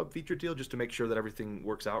the BookBub feature deal just to make sure that everything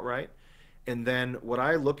works out right. And then what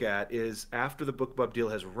I look at is after the BookBub deal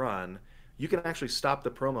has run, you can actually stop the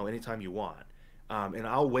promo anytime you want. And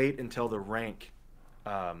I'll wait until the rank,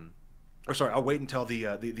 I'll wait until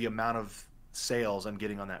the amount of sales I'm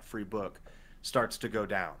getting on that free book starts to go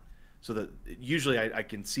down. So that usually I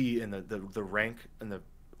can see in the rank and the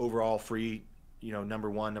overall free, number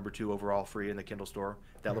 1, number 2 overall free in the Kindle store,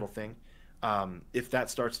 that little thing. If that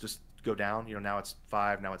starts to go down, now it's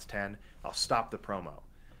 5, now it's 10, I'll stop the promo.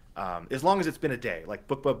 As long as it's been a day, like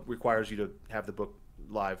BookBub requires you to have the book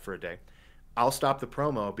live for a day. I'll stop the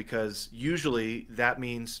promo because usually that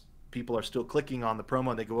means people are still clicking on the promo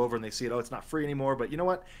and they go over and they see it. Oh, it's not free anymore, but you know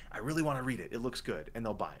what? I really want to read it. It looks good, and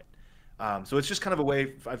they'll buy it. So it's just kind of a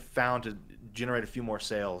way I've found to generate a few more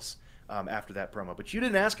sales after that promo. But you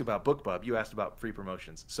didn't ask about BookBub. You asked about free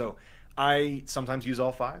promotions. So I sometimes use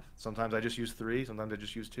all 5. Sometimes I just use 3. Sometimes I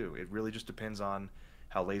just use 2. It really just depends on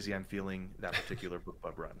how lazy I'm feeling that particular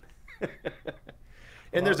BookBub run.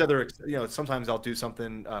 And there's other, sometimes I'll do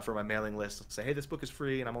something for my mailing list. Say, hey, this book is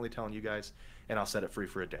free, and I'm only telling you guys, and I'll set it free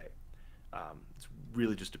for a day. It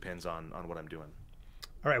really just depends on what I'm doing.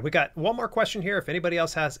 All right, we got one more question here. If anybody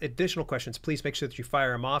else has additional questions, please make sure that you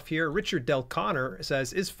fire them off here. Richard Del Connor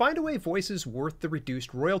says, is Findaway Voices worth the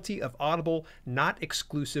reduced royalty of Audible, not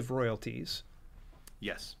exclusive royalties?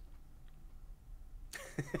 Yes.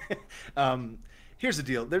 Here's the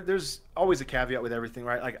deal. There's always a caveat with everything,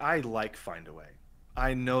 right? Like, I like Findaway.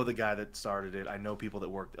 I know the guy that started it. I know people that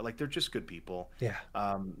worked. Like, they're just good people. Yeah.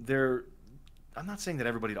 I'm not saying that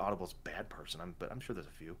everybody at Audible is a bad person, but I'm sure there's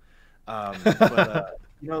a few.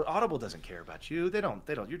 Audible doesn't care about you. They don't.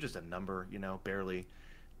 You're just a number, barely.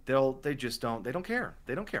 They don't care.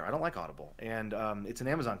 They don't care. I don't like Audible, and it's an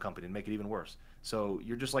Amazon company, and make it even worse. So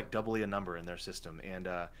you're just like doubly a number in their system. And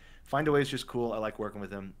Findaway is just cool. I like working with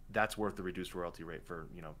them. That's worth the reduced royalty rate for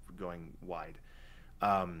going wide.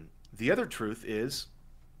 The other truth is,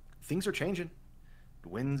 things are changing. The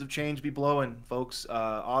winds of change be blowing, folks.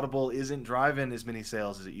 Audible isn't driving as many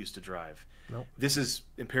sales as it used to drive. Nope. This is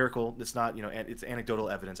empirical. It's not, it's anecdotal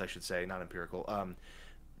evidence, I should say, not empirical.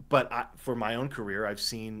 But for my own career, I've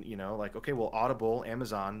seen, okay, well, Audible,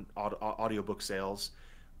 Amazon, audiobook sales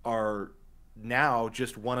are now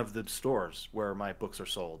just one of the stores where my books are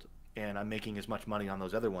sold. And I'm making as much money on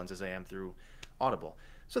those other ones as I am through Audible.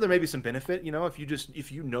 So there may be some benefit,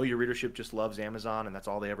 if your readership just loves Amazon and that's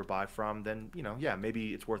all they ever buy from, then, yeah,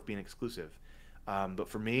 maybe it's worth being exclusive. But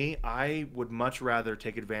for me, I would much rather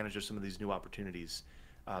take advantage of some of these new opportunities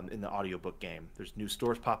in the audiobook game. There's new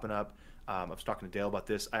stores popping up. I was talking to Dale about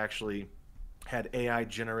this. I actually had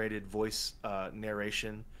AI-generated voice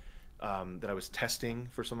narration that I was testing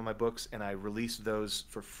for some of my books, and I released those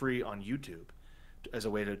for free on YouTube as a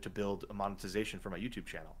way to build a monetization for my YouTube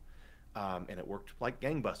channel. And it worked like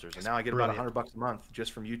gangbusters. And now I get about $100 a month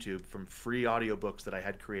just from YouTube from free audiobooks that I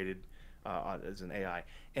had created as an AI.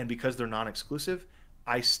 And because they're non-exclusive,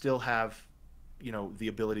 I still have, the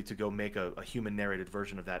ability to go make a human narrated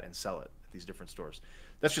version of that and sell it at these different stores.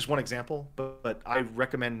 That's just one example, but I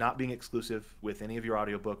recommend not being exclusive with any of your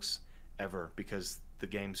audiobooks ever, because the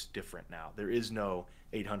game's different now. There is no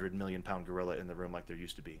 800 million pound gorilla in the room like there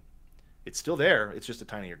used to be. It's still there. It's just a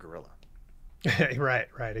tinier gorilla. Right,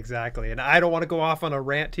 exactly. And I don't want to go off on a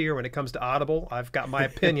rant here when it comes to Audible. I've got my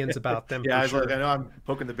opinions about them. Yeah, sure. I know I'm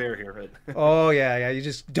poking the bear here. But... Oh, yeah. You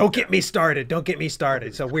just don't get me started. Don't get me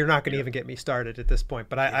started. So we're not going to even get me started at this point.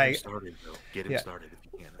 But Get him started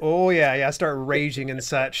if you can. Oh, yeah. Start raging and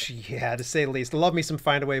such. Yeah, to say the least. Love me some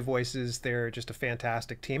Findaway Voices. They're just a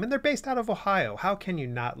fantastic team. And they're based out of Ohio. How can you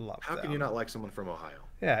not love them? How can you not like someone from Ohio?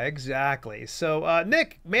 Yeah, exactly. So,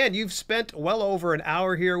 Nick, man, you've spent well over an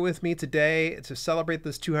hour here with me today to celebrate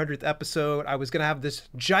this 200th episode. I was going to have this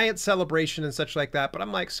giant celebration and such like that, but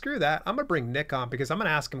I'm like, screw that. I'm going to bring Nick on because I'm going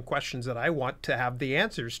to ask him questions that I want to have the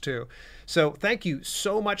answers to. So thank you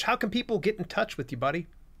so much. How can people get in touch with you, buddy?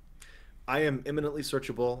 I am eminently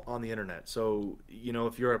searchable on the internet. So,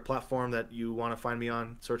 if you're a platform that you want to find me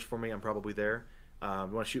on, search for me. I'm probably there. If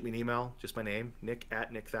you want to shoot me an email, just my name,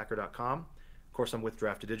 nick@nickthacker.com. Of course, I'm with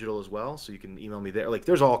Draft to Digital as well, so you can email me there. Like,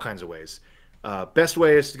 there's all kinds of ways. Best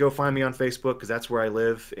way is to go find me on Facebook, because that's where I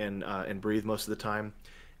live and breathe most of the time.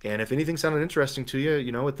 And if anything sounded interesting to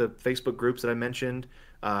you, with the Facebook groups that I mentioned,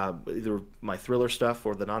 either my thriller stuff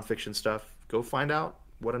or the nonfiction stuff, go find out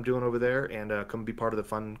what I'm doing over there and come be part of the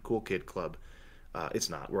fun, cool kid club. It's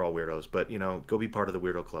not. We're all weirdos, but, go be part of the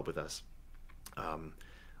weirdo club with us on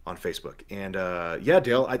Facebook. And, yeah,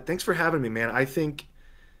 Dale, thanks for having me, man. I think...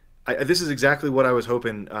 this is exactly what I was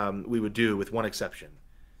hoping we would do, with one exception.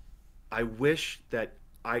 I wish that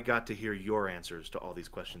I got to hear your answers to all these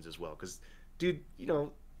questions as well, because, dude,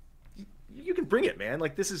 you can bring it, man.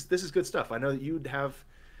 Like, this is good stuff. I know that you'd have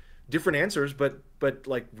different answers, but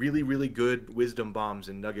like really, really good wisdom bombs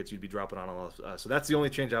and nuggets you'd be dropping on all of us. So that's the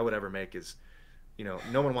only change I would ever make is,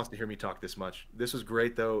 no one wants to hear me talk this much. This was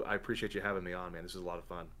great, though. I appreciate you having me on, man. This was a lot of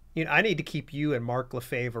fun. I need to keep you and Mark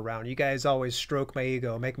Lefebvre around. You guys always stroke my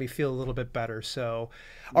ego, make me feel a little bit better. So,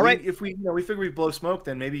 all right. If we figure we blow smoke,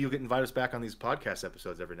 then maybe you'll invite us back on these podcast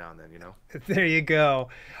episodes every now and then, There you go.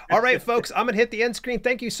 All right, folks, I'm going to hit the end screen.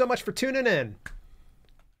 Thank you so much for tuning in.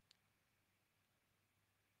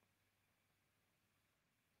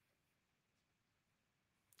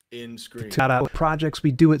 In screen. Shout out projects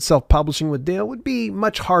we do at Self-Publishing with Dale would be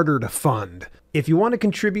much harder to fund. If you want to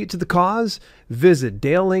contribute to the cause, visit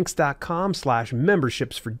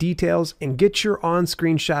dalelinks.com/memberships for details and get your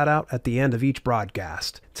on-screen shout out at the end of each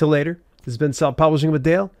broadcast. Till later, this has been Self-Publishing with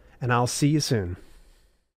Dale, and I'll see you soon.